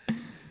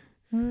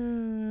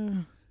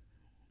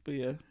 But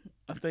yeah,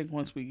 I think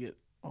once we get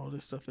all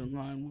this stuff in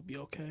line, we'll be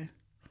okay.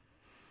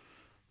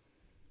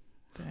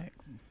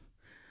 Thanks.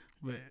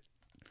 But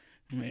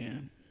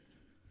man,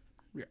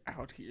 we're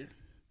out here.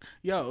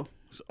 Yo,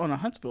 on a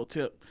Huntsville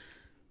tip,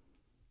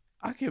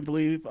 I can't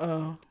believe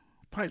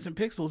Pints and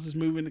Pixels is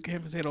moving to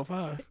Campus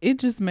 805. It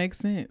just makes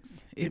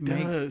sense. It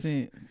makes does.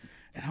 sense.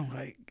 And I'm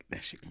like,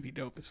 that shit can be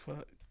dope as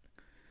fuck.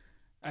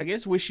 I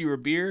guess Wish You Were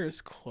Beer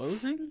is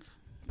closing.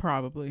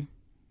 Probably.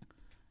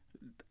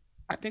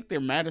 I think their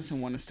Madison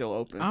one is still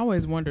open. I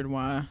always wondered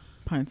why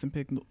Pints and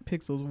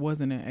Pixels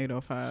wasn't at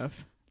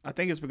 805. I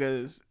think it's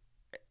because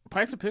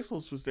Pints and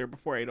Pixels was there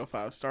before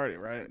 805 started,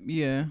 right?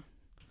 Yeah.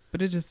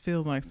 But it just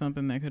feels like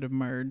something that could have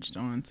merged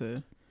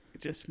onto.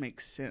 It just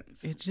makes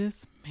sense. It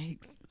just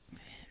makes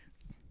sense.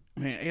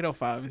 Man,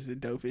 805 is the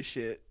dopest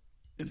shit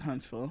in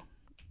Huntsville.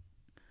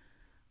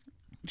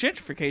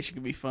 Gentrification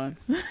can be fun.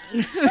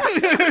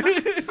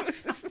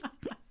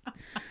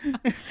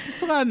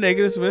 It's a lot of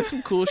negatives, but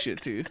some cool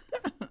shit too.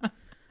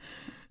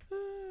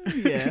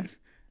 Yeah.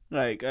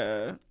 Like,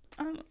 I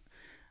don't know.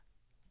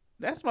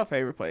 That's my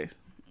favorite place.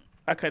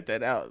 I cut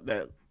that out,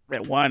 that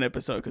wine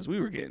episode, because we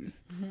were getting,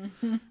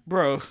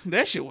 bro,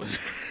 that shit was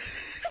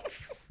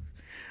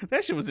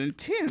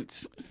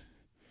intense.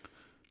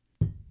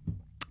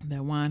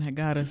 That wine had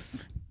got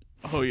us.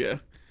 Oh yeah.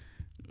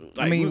 Like,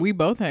 I mean, we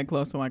both had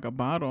close to like a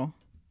bottle.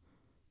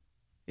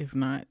 If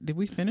not, did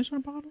we finish our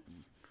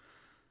bottles?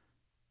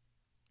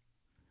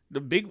 The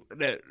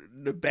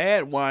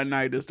bad wine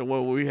night is the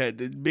one where we had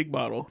this big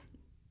bottle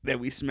that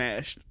we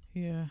smashed.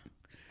 Yeah.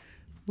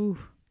 Ooh.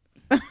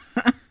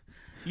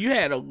 You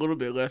had a little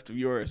bit left of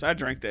yours. I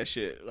drank that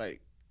shit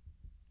like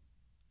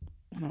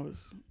when I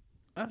was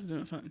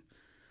doing something.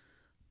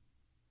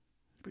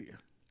 But yeah.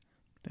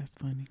 That's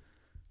funny.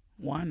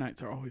 Wine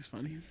nights are always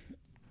funny.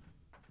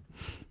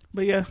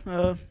 But yeah,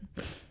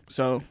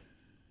 so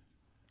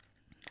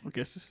I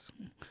guess this is...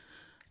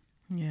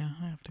 Yeah,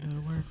 I have to go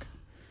to work.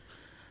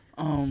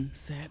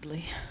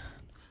 Sadly.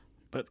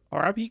 But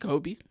R.I.P.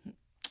 Kobe,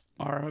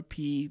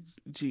 R.I.P.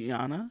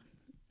 Gianna,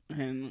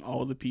 and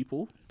all the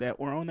people that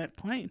were on that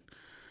plane.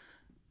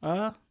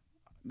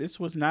 This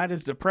was not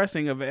as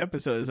depressing of an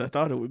episode as I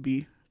thought it would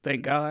be.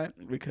 Thank God,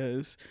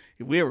 because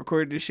if we had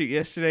recorded this shit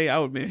yesterday, I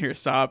would have been here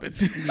sobbing.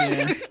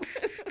 Yeah.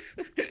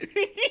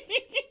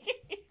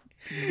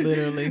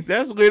 Literally.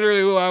 That's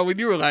literally why when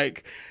you were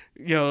like,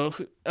 yo,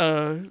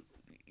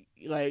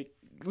 like,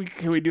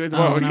 can we do it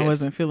tomorrow? Oh, and I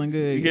wasn't feeling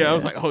good. Yeah, I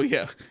was like, oh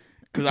yeah,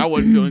 because I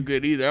wasn't feeling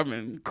good either. I've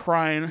been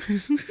crying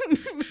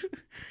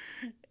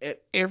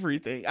at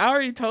everything. I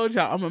already told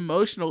y'all I'm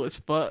emotional as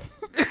fuck.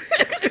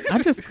 I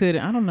just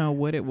couldn't. I don't know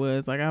what it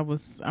was. Like I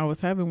was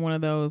having one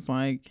of those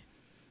like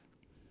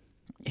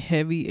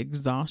heavy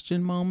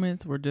exhaustion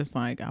moments where just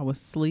like I was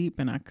asleep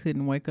and I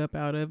couldn't wake up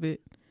out of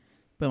it.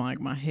 But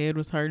like my head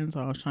was hurting, so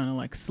I was trying to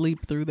like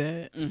sleep through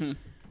that. Mm-hmm.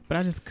 But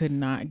I just could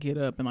not get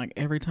up. And like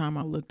every time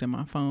I looked at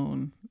my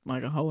phone,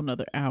 like a whole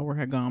nother hour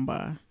had gone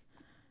by.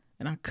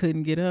 And I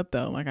couldn't get up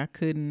though. Like I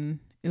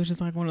couldn't. It was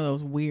just like one of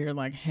those weird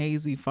like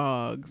hazy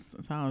fogs.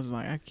 So I was just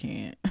like, I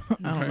can't.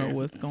 I don't know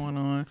what's going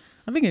on.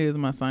 I think it is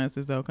my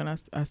sinuses though.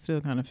 Cause I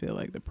still kind of feel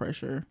like the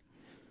pressure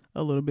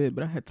a little bit.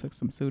 But I had took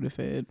some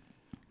Sudafed.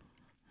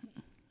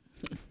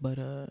 But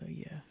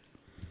yeah.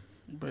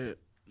 But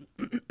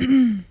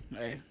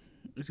hey.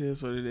 It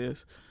is what it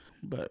is.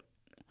 But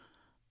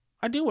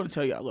I do want to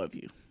tell you I love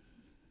you.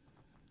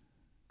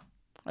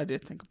 I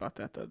did think about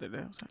that the other day.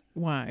 I was like,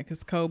 why?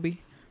 Because Kobe?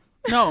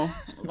 No.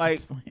 Like,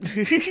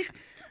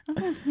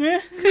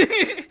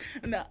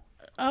 no,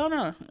 I don't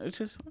know. It's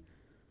just,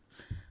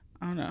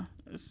 I don't know.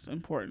 It's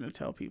important to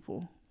tell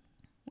people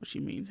what she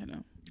means to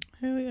them.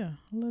 Hell yeah.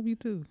 I love you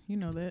too. You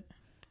know that.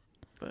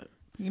 But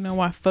you know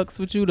why fucks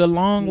with you the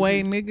long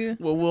way, nigga?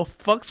 Well, we'll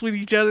fucks with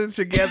each other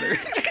together.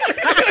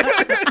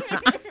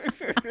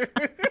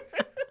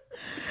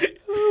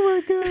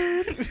 Oh my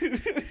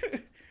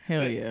God.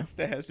 Hell yeah.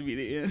 That has to be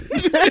the end.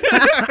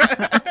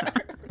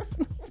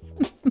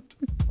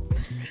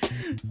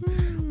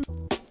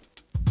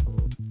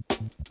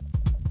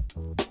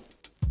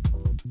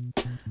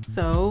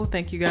 So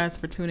thank you guys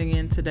for tuning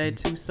in today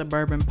to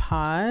Suburban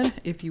Pod.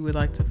 If you would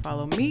like to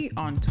follow me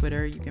on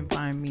Twitter, you can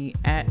find me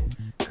at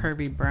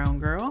Curvy Brown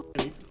Girl.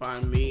 And you can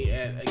find me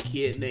at A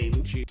Kid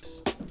Named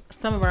Juice.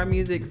 Some of our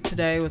music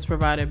today was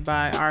provided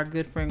by our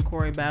good friend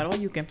Corey Battle.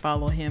 You can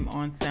follow him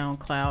on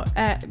SoundCloud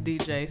at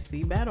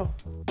DJCBATTLE.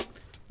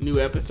 New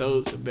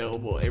episodes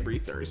available every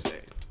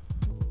Thursday.